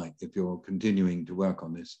much like, if you're continuing to work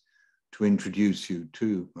on this, to introduce you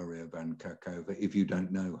to Maria Van Kerkhove, if you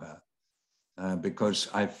don't know her, because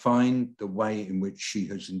I find the way in which she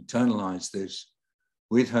has internalized this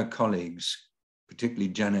with her colleagues, particularly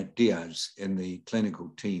Janet Diaz in the clinical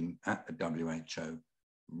team at the WHO,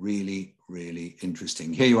 really, really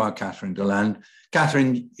interesting. Here you are, Catherine Deland.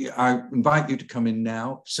 Catherine, I invite you to come in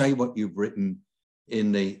now, say what you've written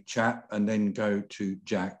in the chat, and then go to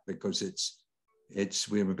Jack, because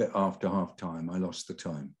we're a bit after half time. I lost the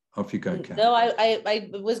time. Off you go, Catherine. No, I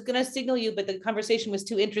was going to signal you, but the conversation was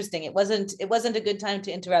too interesting. It wasn't a good time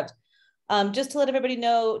to interrupt. Just to let everybody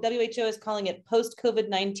know, WHO is calling it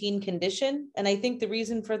post-COVID-19 condition. And I think the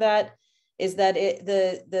reason for that is that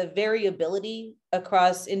the variability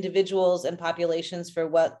across individuals and populations for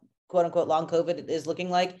what quote unquote long COVID is looking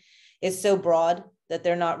like is so broad that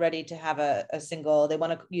they're not ready to have a single, they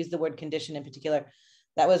want to use the word condition in particular.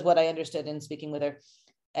 That was what I understood in speaking with her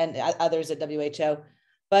and others at WHO.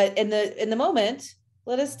 But in the moment,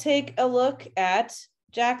 let us take a look at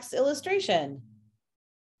Jack's illustration.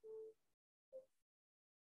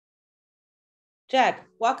 Jack,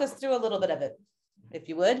 walk us through a little bit of it, if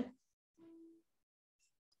you would.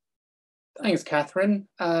 Thanks, Catherine.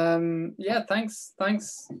 Yeah, thanks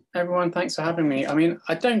everyone. Thanks for having me. I mean,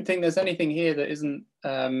 I don't think there's anything here that isn't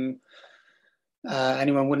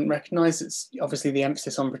anyone wouldn't recognize. It's obviously the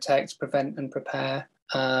emphasis on protect, prevent, and prepare.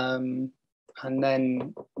 And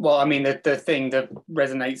then, well, I mean, the thing that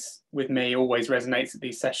resonates with me, always resonates at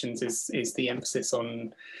these sessions, is the emphasis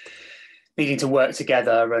on needing to work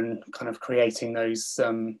together and kind of creating those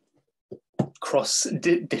cross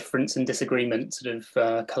difference and disagreement sort of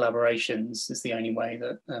collaborations is the only way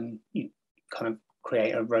that you kind of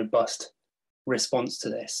create a robust response to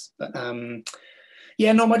this. But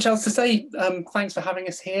yeah, not much else to say. Thanks for having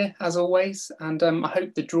us here, as always. And I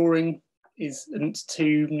hope the drawing isn't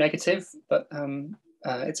too negative, but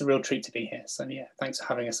it's a real treat to be here. So yeah, thanks for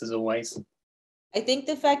having us as always. I think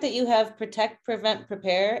the fact that you have protect, prevent,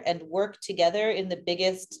 prepare, and work together in the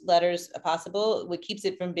biggest letters possible, what keeps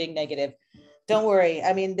it from being negative. Don't worry.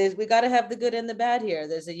 I mean, we got to have the good and the bad here.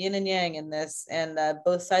 There's a yin and yang in this, and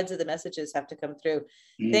both sides of the messages have to come through.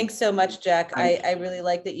 Thanks so much, Jack. I really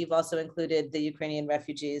like that you've also included the Ukrainian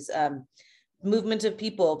refugees. Movement of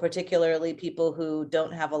people, particularly people who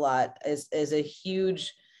don't have a lot, is a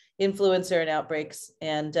huge influencer in outbreaks.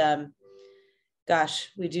 And gosh,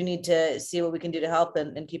 we do need to see what we can do to help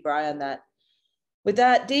and keep our eye on that. With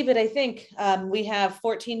that, David, I think we have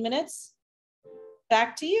 14 minutes.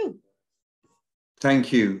 Back to you.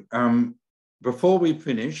 Thank you. Before we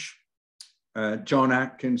finish, John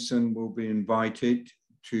Atkinson will be invited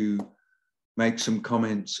to make some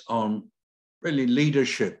comments on really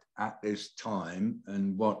leadership at this time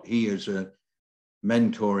and what he as a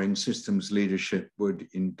mentor in systems leadership would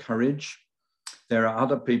encourage. There are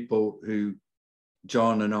other people who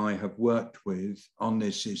John and I have worked with on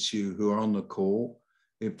this issue who are on the call.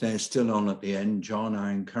 If they're still on at the end, John,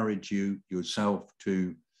 I encourage you yourself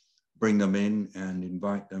to bring them in and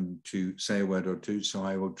invite them to say a word or two. So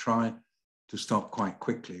I will try to stop quite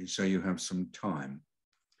quickly so you have some time.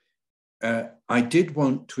 I did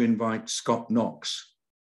want to invite Scott Knox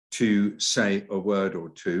to say a word or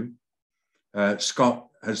two. Scott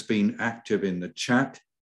has been active in the chat.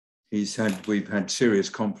 We've had serious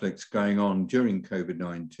conflicts going on during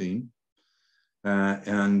COVID-19,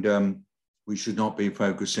 and we should not be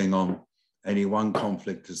focusing on any one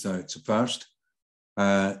conflict as though it's a first.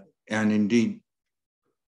 And indeed,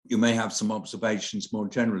 you may have some observations more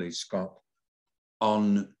generally, Scott,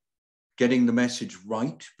 on getting the message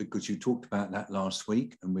right, because you talked about that last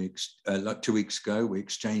week, and like 2 weeks ago, we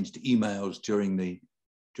exchanged emails during the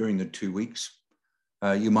 2 weeks.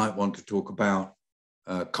 You might want to talk about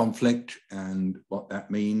conflict and what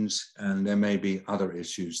that means, and there may be other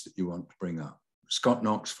issues that you want to bring up. Scott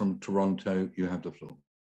Knox from Toronto, you have the floor.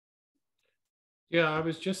 Yeah, I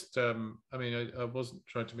was just, I mean, I wasn't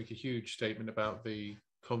trying to make a huge statement about the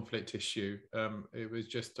conflict issue. It was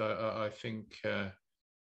just, I think,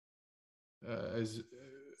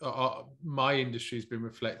 my industry has been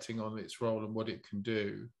reflecting on its role and what it can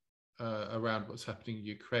do around what's happening in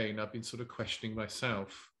Ukraine. I've been sort of questioning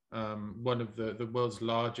myself. One of the world's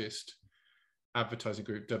largest advertising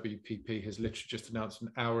group, WPP, has literally just announced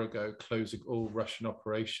an hour ago closing all Russian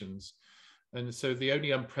operations. And so the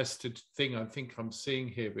only unprecedented thing I think I'm seeing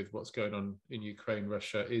here with what's going on in Ukraine,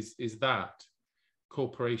 Russia, is that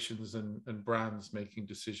corporations and brands making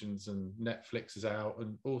decisions, and Netflix is out,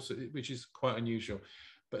 and also, which is quite unusual.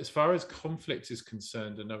 But as far as conflict is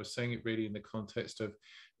concerned, and I was saying it really in the context of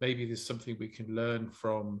maybe there's something we can learn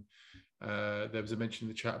from, there was a mention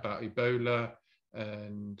in the chat about Ebola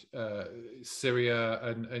and Syria,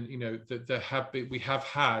 and you know, that we have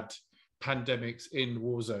had pandemics in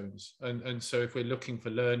war zones, and so if we're looking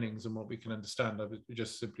for learnings and what we can understand, I was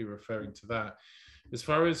just simply referring to that. As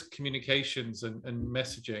far as communications and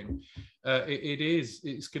messaging,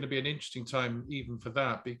 it's going to be an interesting time even for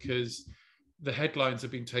that, because the headlines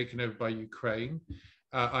have been taken over by Ukraine.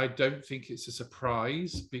 I don't think it's a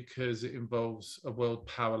surprise because it involves a world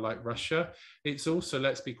power like Russia. It's also,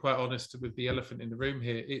 let's be quite honest with the elephant in the room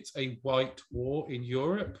here, it's a white war in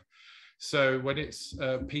Europe. So when it's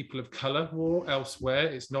people of color war elsewhere,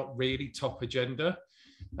 it's not really top agenda.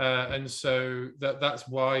 And so that's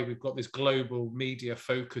why we've got this global media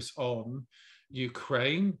focus on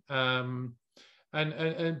Ukraine. But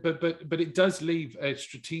it does leave a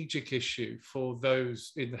strategic issue for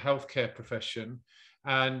those in the healthcare profession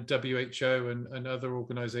and WHO and other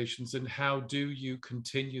organizations. And how do you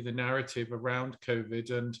continue the narrative around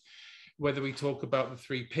COVID? And whether we talk about the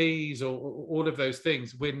 3 Ps or all of those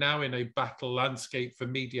things, we're now in a battle landscape for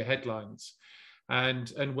media headlines.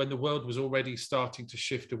 And when the world was already starting to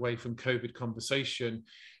shift away from COVID conversation,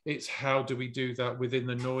 it's how do we do that within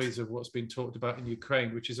the noise of what's been talked about in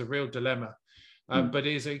Ukraine, which is a real dilemma. But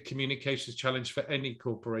it is a communications challenge for any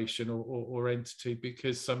corporation or entity,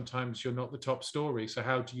 because sometimes you're not the top story. So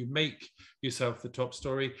how do you make yourself the top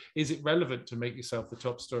story? Is it relevant to make yourself the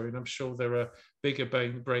top story? And I'm sure there are bigger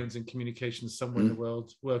brains in communications somewhere in the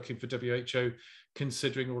world working for WHO,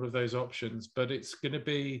 considering all of those options. But it's going to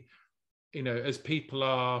be, you know, as people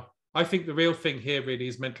are, I think the real thing here really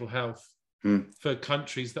is mental health for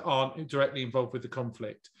countries that aren't directly involved with the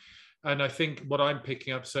conflict. And I think what I'm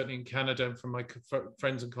picking up, certainly in Canada and from my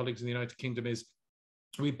friends and colleagues in the United Kingdom, is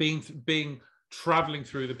we've been being traveling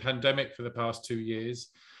through the pandemic for the past 2 years,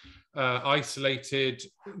 isolated,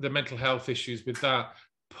 the mental health issues with that,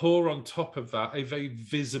 pour on top of that a very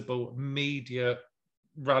visible media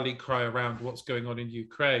rally cry around what's going on in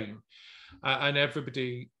Ukraine. And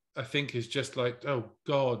everybody, I think, is just like, oh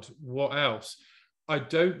God, what else? I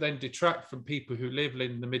don't then detract from people who live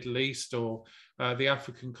in the Middle East or the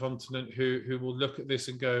African continent who will look at this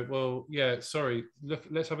and go, well, yeah, sorry,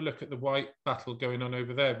 let's have a look at the white battle going on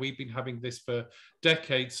over there. We've been having this for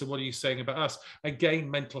decades. So what are you saying about us? Again,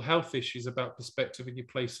 mental health issues about perspective and your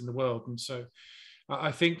place in the world. And so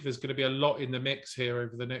I think there's going to be a lot in the mix here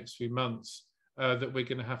over the next few months that we're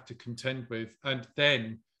going to have to contend with. And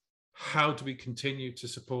then how do we continue to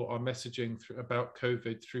support our messaging about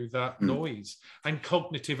COVID through that noise and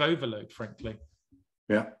cognitive overload, frankly?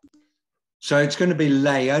 Yeah. So it's going to be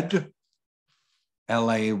layered,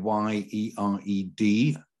 L-A-Y-E-R-E-D.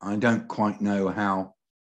 I don't quite know how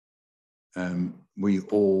we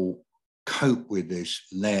all cope with this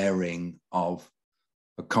layering of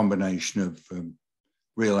a combination of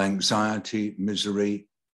real anxiety, misery,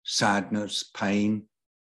 sadness, pain,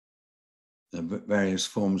 the various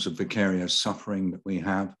forms of vicarious suffering that we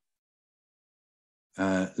have,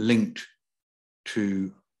 linked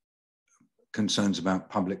to concerns about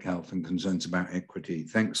public health and concerns about equity.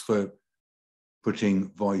 Thanks for putting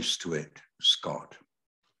voice to it, Scott.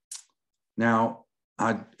 Now,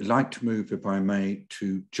 I'd like to move, if I may,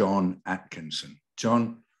 to John Atkinson.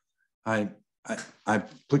 John, I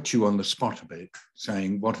put you on the spot a bit,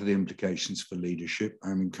 saying, what are the implications for leadership?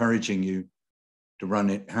 I'm encouraging you to run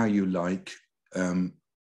it how you like.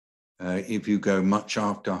 If you go much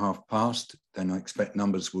after past, then I expect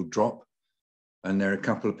numbers will drop. And there are a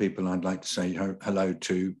couple of people I'd like to say hello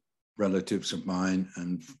to, relatives of mine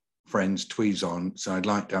and friends, tweeze on. So I'd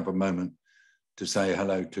like to have a moment to say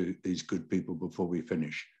hello to these good people before we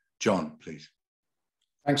finish. John, please.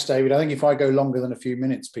 Thanks, David. I think if I go longer than a few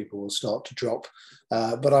minutes, people will start to drop.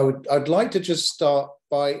 But I'd like to just start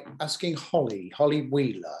by asking Holly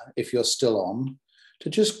Wheeler, if you're still on, to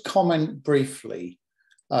just comment briefly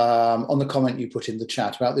on the comment you put in the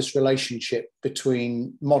chat about this relationship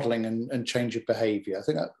between modelling and change of behaviour. I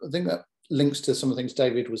think that links to some of the things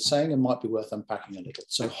David was saying and might be worth unpacking a little.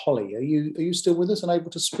 So, Holly, are you still with us and able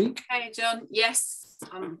to speak? Hey, John. Yes,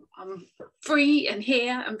 I'm free and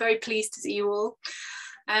here. I'm very pleased to see you all.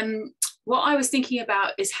 What I was thinking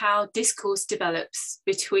about is how discourse develops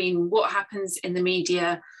between what happens in the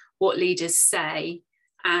media, what leaders say,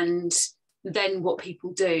 and then what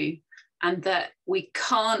people do. And that we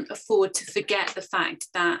can't afford to forget the fact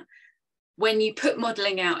that when you put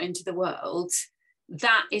modelling out into the world,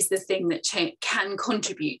 that is the thing that can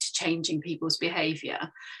contribute to changing people's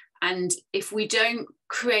behaviour. And if we don't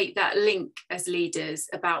create that link as leaders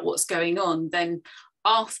about what's going on, then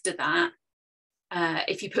after that,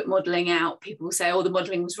 if you put modelling out, people will say, oh, the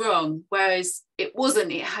modelling was wrong, whereas it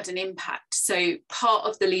wasn't, it had an impact. So part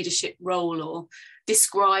of the leadership role or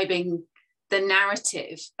describing the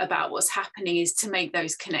narrative about what's happening is to make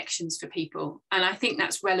those connections for people. And I think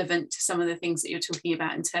that's relevant to some of the things that you're talking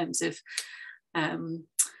about in terms of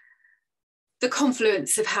the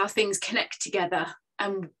confluence of how things connect together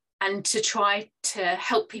and to try to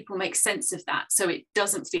help people make sense of that so it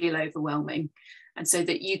doesn't feel overwhelming and so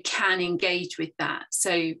that you can engage with that.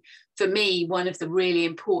 So for me, one of the really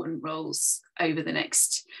important roles over the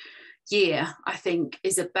next year, I think,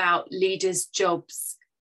 is about leaders' jobs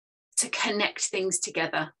to connect things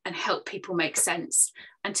together and help people make sense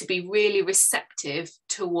and to be really receptive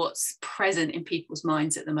to what's present in people's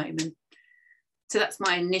minds at the moment. So that's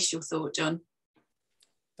my initial thought, John.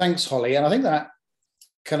 Thanks, Holly. And I think that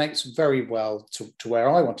connects very well to where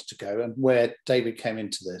I wanted to go and where David came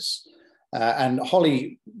into this. And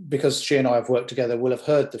Holly, because she and I have worked together, will have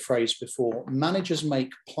heard the phrase before, managers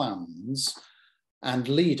make plans and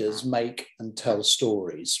leaders make and tell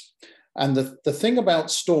stories. And the thing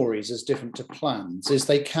about stories is different to plans is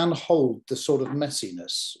they can hold the sort of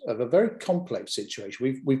messiness of a very complex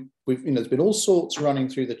situation. We've there's been all sorts running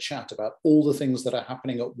through the chat about all the things that are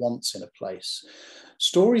happening at once in a place.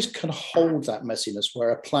 Stories can hold that messiness where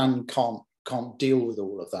a plan can't deal with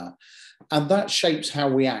all of that. And that shapes how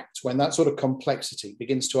we act when that sort of complexity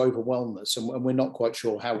begins to overwhelm us and we're not quite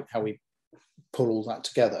sure how we pull all that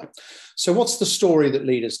together. So what's the story that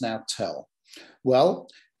leaders now tell? Well,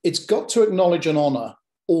 it's got to acknowledge and honour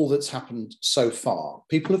all that's happened so far.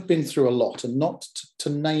 People have been through a lot, and not to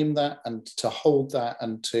name that and to hold that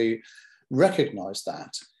and to recognise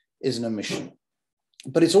that is an omission.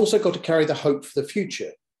 But it's also got to carry the hope for the future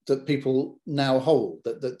that people now hold,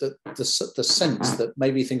 that the sense that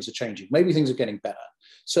maybe things are changing, maybe things are getting better,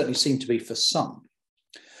 certainly seem to be for some.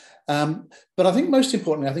 But I think most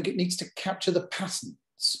importantly, I think it needs to capture the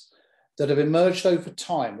patterns that have emerged over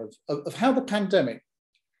time of how the pandemic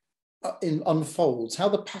unfolds, how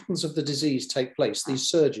the patterns of the disease take place, these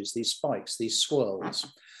surges, these spikes, these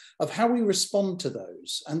swirls, of how we respond to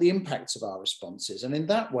those and the impacts of our responses. And in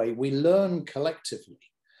that way, we learn collectively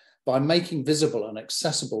by making visible and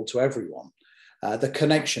accessible to everyone the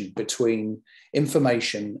connection between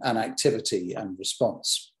information and activity and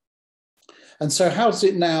response. And so how does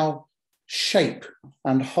it now shape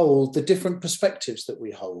and hold the different perspectives that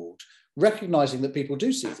we hold, recognizing that people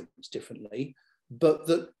do see things differently, but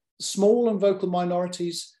that small and vocal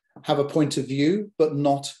minorities have a point of view, but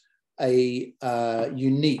not a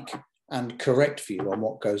unique and correct view on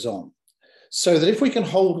what goes on. So that if we can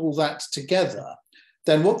hold all that together,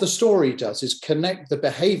 then what the story does is connect the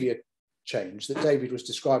behavior change that David was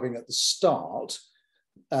describing at the start,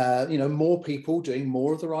 more people doing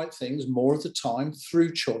more of the right things, more of the time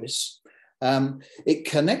through choice. It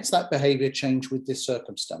connects that behavior change with this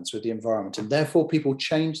circumstance, with the environment, and therefore people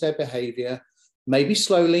change their behavior, maybe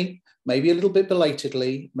slowly, maybe a little bit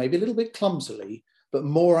belatedly, maybe a little bit clumsily, but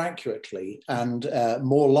more accurately and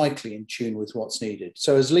more likely in tune with what's needed.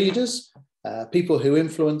 So as leaders, people who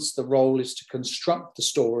influence, the role is to construct the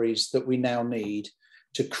stories that we now need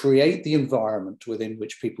to create the environment within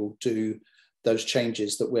which people do those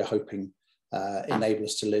changes that we're hoping enable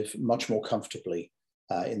us to live much more comfortably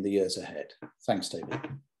in the years ahead. Thanks, David.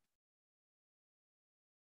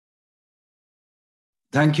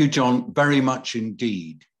 Thank you, John, very much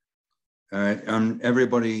indeed.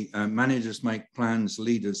 Everybody, managers make plans,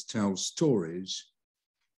 leaders tell stories.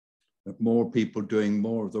 That more people doing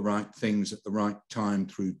more of the right things at the right time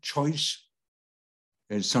through choice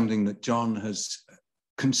is something that John has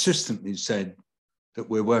consistently said that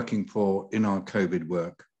we're working for in our COVID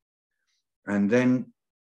work. And then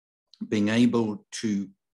being able to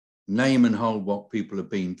name and hold what people have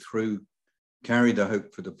been through, carry the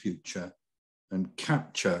hope for the future, and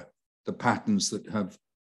capture the patterns that have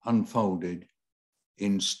unfolded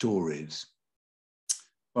in stories.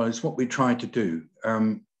 Well, it's what we try to do.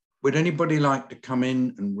 Would anybody like to come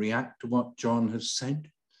in and react to what John has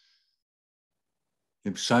said?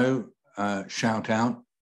 If so, shout out.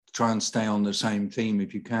 Try and stay on the same theme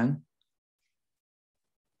if you can.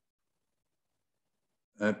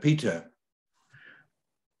 Peter.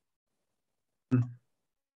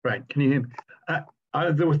 Right, can you hear me?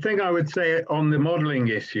 The thing I would say on the modelling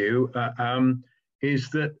issue is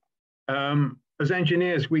that as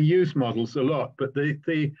engineers, we use models a lot, but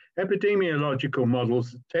the epidemiological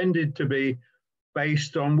models tended to be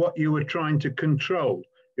based on what you were trying to control,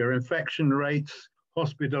 your infection rates,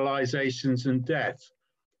 hospitalizations and deaths.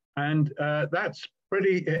 And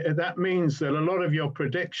that means that a lot of your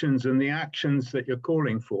predictions and the actions that you're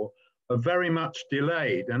calling for are very much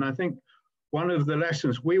delayed. And I think one of the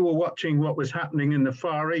lessons, we were watching what was happening in the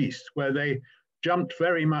Far East, where they jumped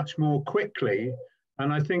very much more quickly.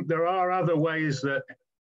 And I think there are other ways that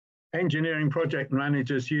engineering project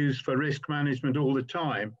managers use for risk management all the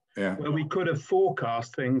time, where we could have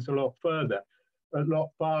forecast things a lot further, a lot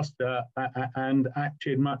faster, and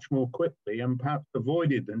acted much more quickly, and perhaps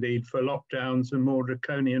avoided the need for lockdowns and more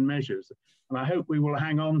draconian measures. And I hope we will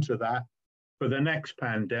hang on to that for the next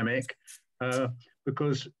pandemic,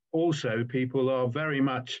 because also people are very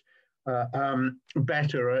much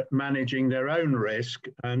better at managing their own risk,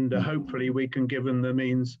 and hopefully we can give them the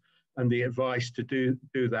means and the advice to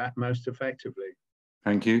do that most effectively.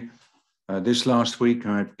 Thank you. This last week,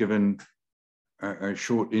 I've given a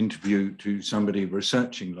short interview to somebody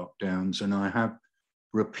researching lockdowns, and I have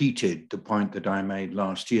repeated the point that I made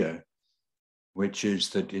last year, which is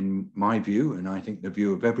that in my view, and I think the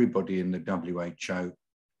view of everybody in the WHO,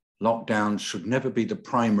 lockdowns should never be the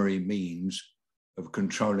primary means of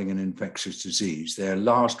controlling an infectious disease. They're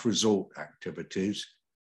last resort activities,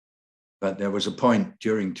 but there was a point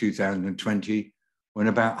during 2020 when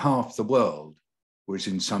about half the world was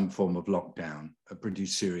in some form of lockdown, a pretty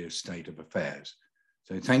serious state of affairs.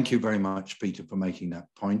 So thank you very much, Peter, for making that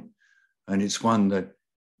point. And it's one that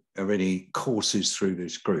already courses through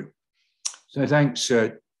this group. So thanks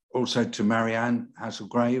also to Marianne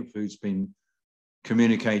Hasselgrave, who's been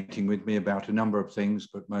communicating with me about a number of things,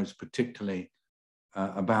 but most particularly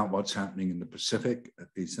about what's happening in the Pacific. At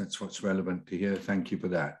least that's what's relevant to hear. Thank you for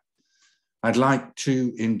that. I'd like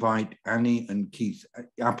to invite Annie and Keith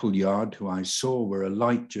Appleyard, who I saw were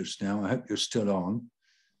alight just now. I hope you're still on.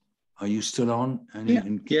 Are you still on, Annie? Yeah.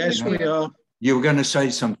 And Yes, we are. You were going to say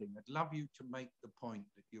something. I'd love you to make the point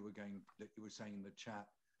that you were saying in the chat,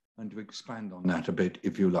 and to expand on that a bit,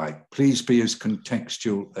 if you like. Please be as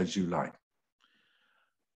contextual as you like.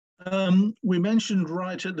 We mentioned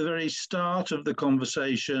right at the very start of the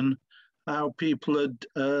conversation how people had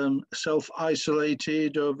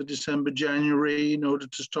self-isolated over December, January in order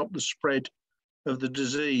to stop the spread of the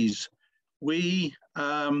disease. We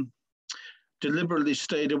deliberately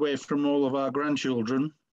stayed away from all of our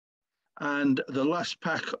grandchildren, and the last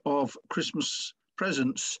pack of Christmas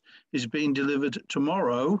presents is being delivered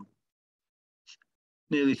tomorrow,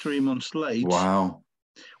 nearly 3 months late. Wow.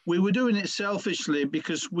 We were doing it selfishly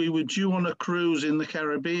because we were due on a cruise in the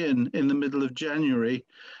Caribbean in the middle of January,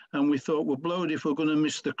 and we thought, we're blowed if we're going to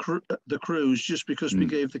miss the cruise just because we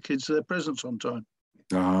gave the kids their presents on time.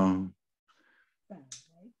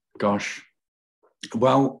 Gosh.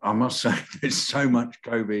 Well, I must say there's so much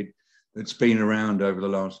COVID that's been around over the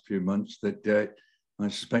last few months that I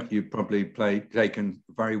suspect you've probably taken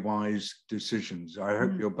very wise decisions. I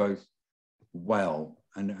hope you're both well.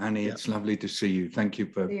 And Annie, it's lovely to see you. Thank you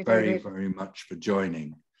for very much for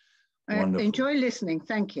joining. Wonderful. Enjoy listening.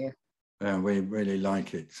 Thank you. We really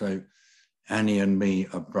like it. So Annie and me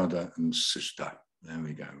are brother and sister. There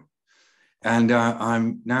we go. And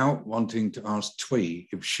I'm now wanting to ask Twee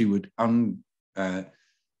if she would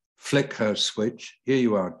flick her switch. Here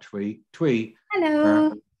you are, Twee. Twee.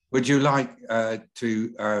 Hello. Would you like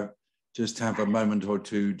to just have a moment or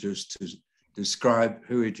two just to describe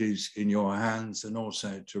who it is in your hands and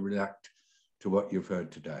also to react to what you've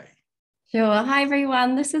heard today? Sure. Hi,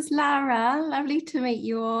 everyone. This is Lara. Lovely to meet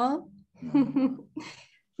you all.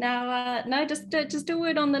 Now, just a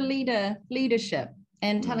word on the leadership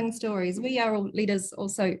and telling stories. We are all leaders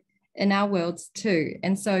also in our worlds too.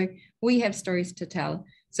 And so we have stories to tell.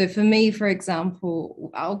 So for me, for example,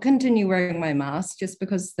 I'll continue wearing my mask. Just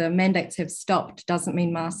because the mandates have stopped doesn't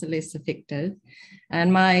mean masks are less effective.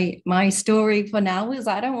 And my story for now is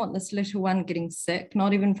I don't want this little one getting sick,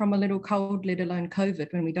 not even from a little cold, let alone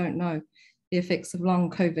COVID, when we don't know the effects of long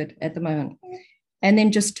COVID at the moment. And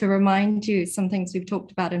then just to remind you, some things we've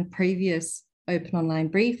talked about in previous open online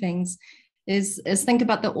briefings is think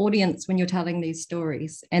about the audience when you're telling these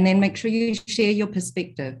stories, and then make sure you share your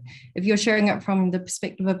perspective. If you're sharing it from the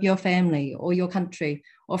perspective of your family or your country,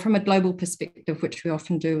 or from a global perspective, which we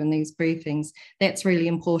often do in these briefings, that's really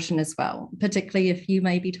important as well, particularly if you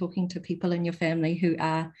may be talking to people in your family who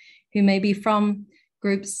may be from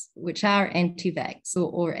groups which are anti-vax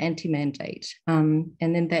or anti-mandate. And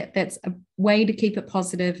then that's a way to keep it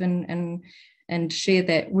positive and share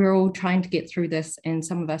that we're all trying to get through this, and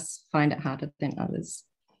some of us find it harder than others.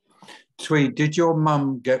 Twee, did your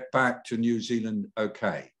mum get back to New Zealand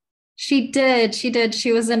okay? She did.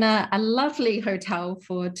 She was in a lovely hotel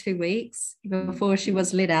for 2 weeks before she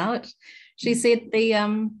was let out. She said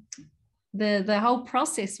the whole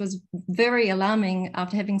process was very alarming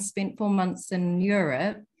after having spent 4 months in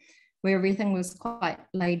Europe, where everything was quite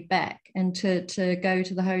laid back, and to go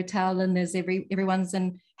to the hotel and there's everyone's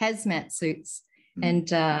in hazmat suits, and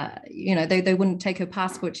they wouldn't take her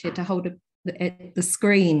passport. She had to hold it at the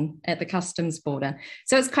screen at the customs border.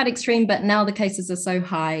 So it's quite extreme, but now the cases are so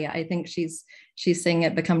high, I think she's seeing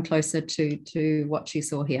it become closer to what she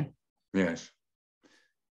saw here. Yes.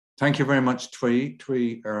 Thank you very much, Twee.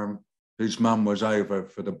 Twee, whose mum was over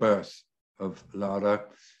for the birth of Lara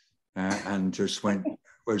and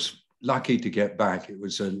was lucky to get back. It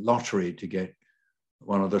was a lottery to get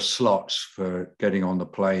one of the slots for getting on the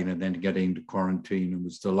plane and then getting into quarantine, and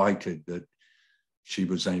was delighted that she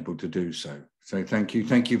was able to do so. So thank you.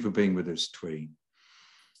 Thank you for being with us, Twee.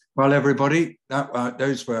 Well, everybody,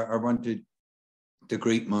 I wanted to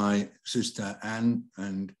greet my sister Anne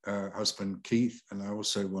and husband Keith, and I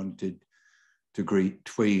also wanted to greet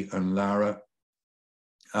Twee and Lara.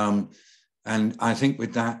 And I think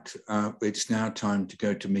with that, it's now time to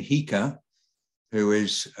go to Mahika, who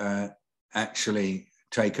is actually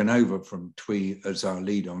taken over from Twee as our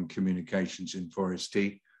lead on communications in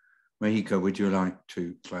Forestry. Mahika, would you like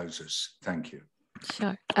to close us? Thank you.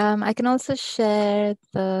 Sure. I can also share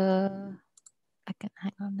hang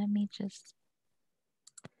on, let me just,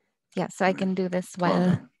 so I can do this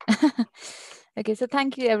while. Okay, so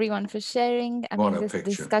thank you everyone for sharing. I mean, this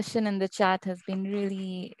discussion in the chat has been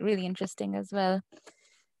really, really interesting as well.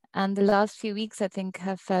 And the last few weeks, I think,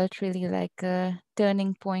 have felt really like a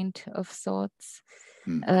turning point of sorts,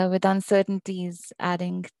 with uncertainties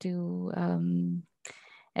adding to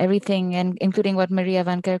everything, and including what Maria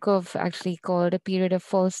van Kerkhove actually called a period of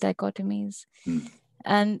false dichotomies.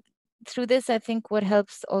 And through this, I think what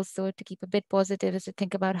helps also to keep a bit positive is to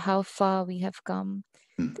think about how far we have come,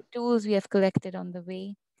 the tools we have collected on the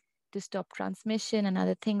way to stop transmission and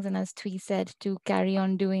other things. And as Twee said, to carry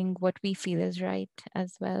on doing what we feel is right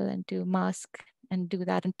as well, and to mask and do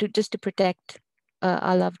that, and just to protect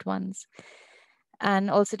our loved ones. and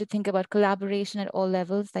also to think about collaboration at all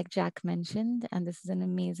levels, like Jack mentioned, and this is an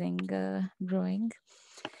amazing drawing.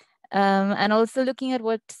 And also looking at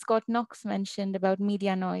what Scott Knox mentioned about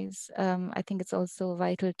media noise. I think it's also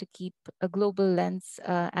vital to keep a global lens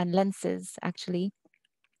and lenses, actually,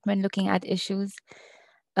 when looking at issues,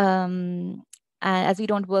 and as we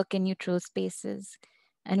don't work in neutral spaces.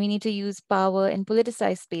 And we need to use power in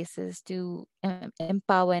politicized spaces to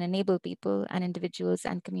empower and enable people and individuals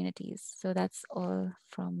and communities. So that's all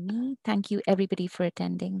from me. Thank you, everybody, for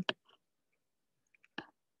attending.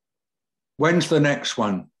 When's the next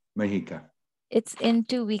one, Mahika? It's in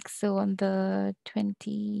 2 weeks, so on the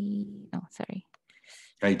 18th.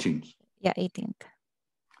 Yeah, 18th.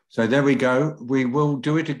 So there we go. We will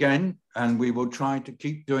do it again, and we will try to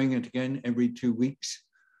keep doing it again every 2 weeks.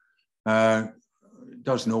 It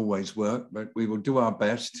doesn't always work, but we will do our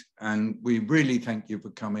best. And we really thank you for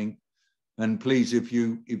coming. And please,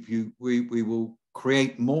 we will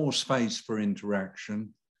create more space for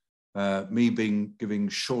interaction. Giving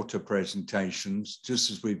shorter presentations,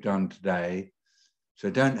 just as we've done today. So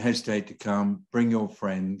don't hesitate to come, bring your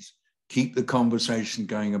friends, keep the conversation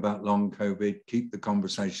going about long COVID, keep the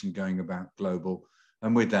conversation going about global.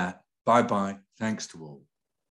 And with that, bye-bye. Thanks to all.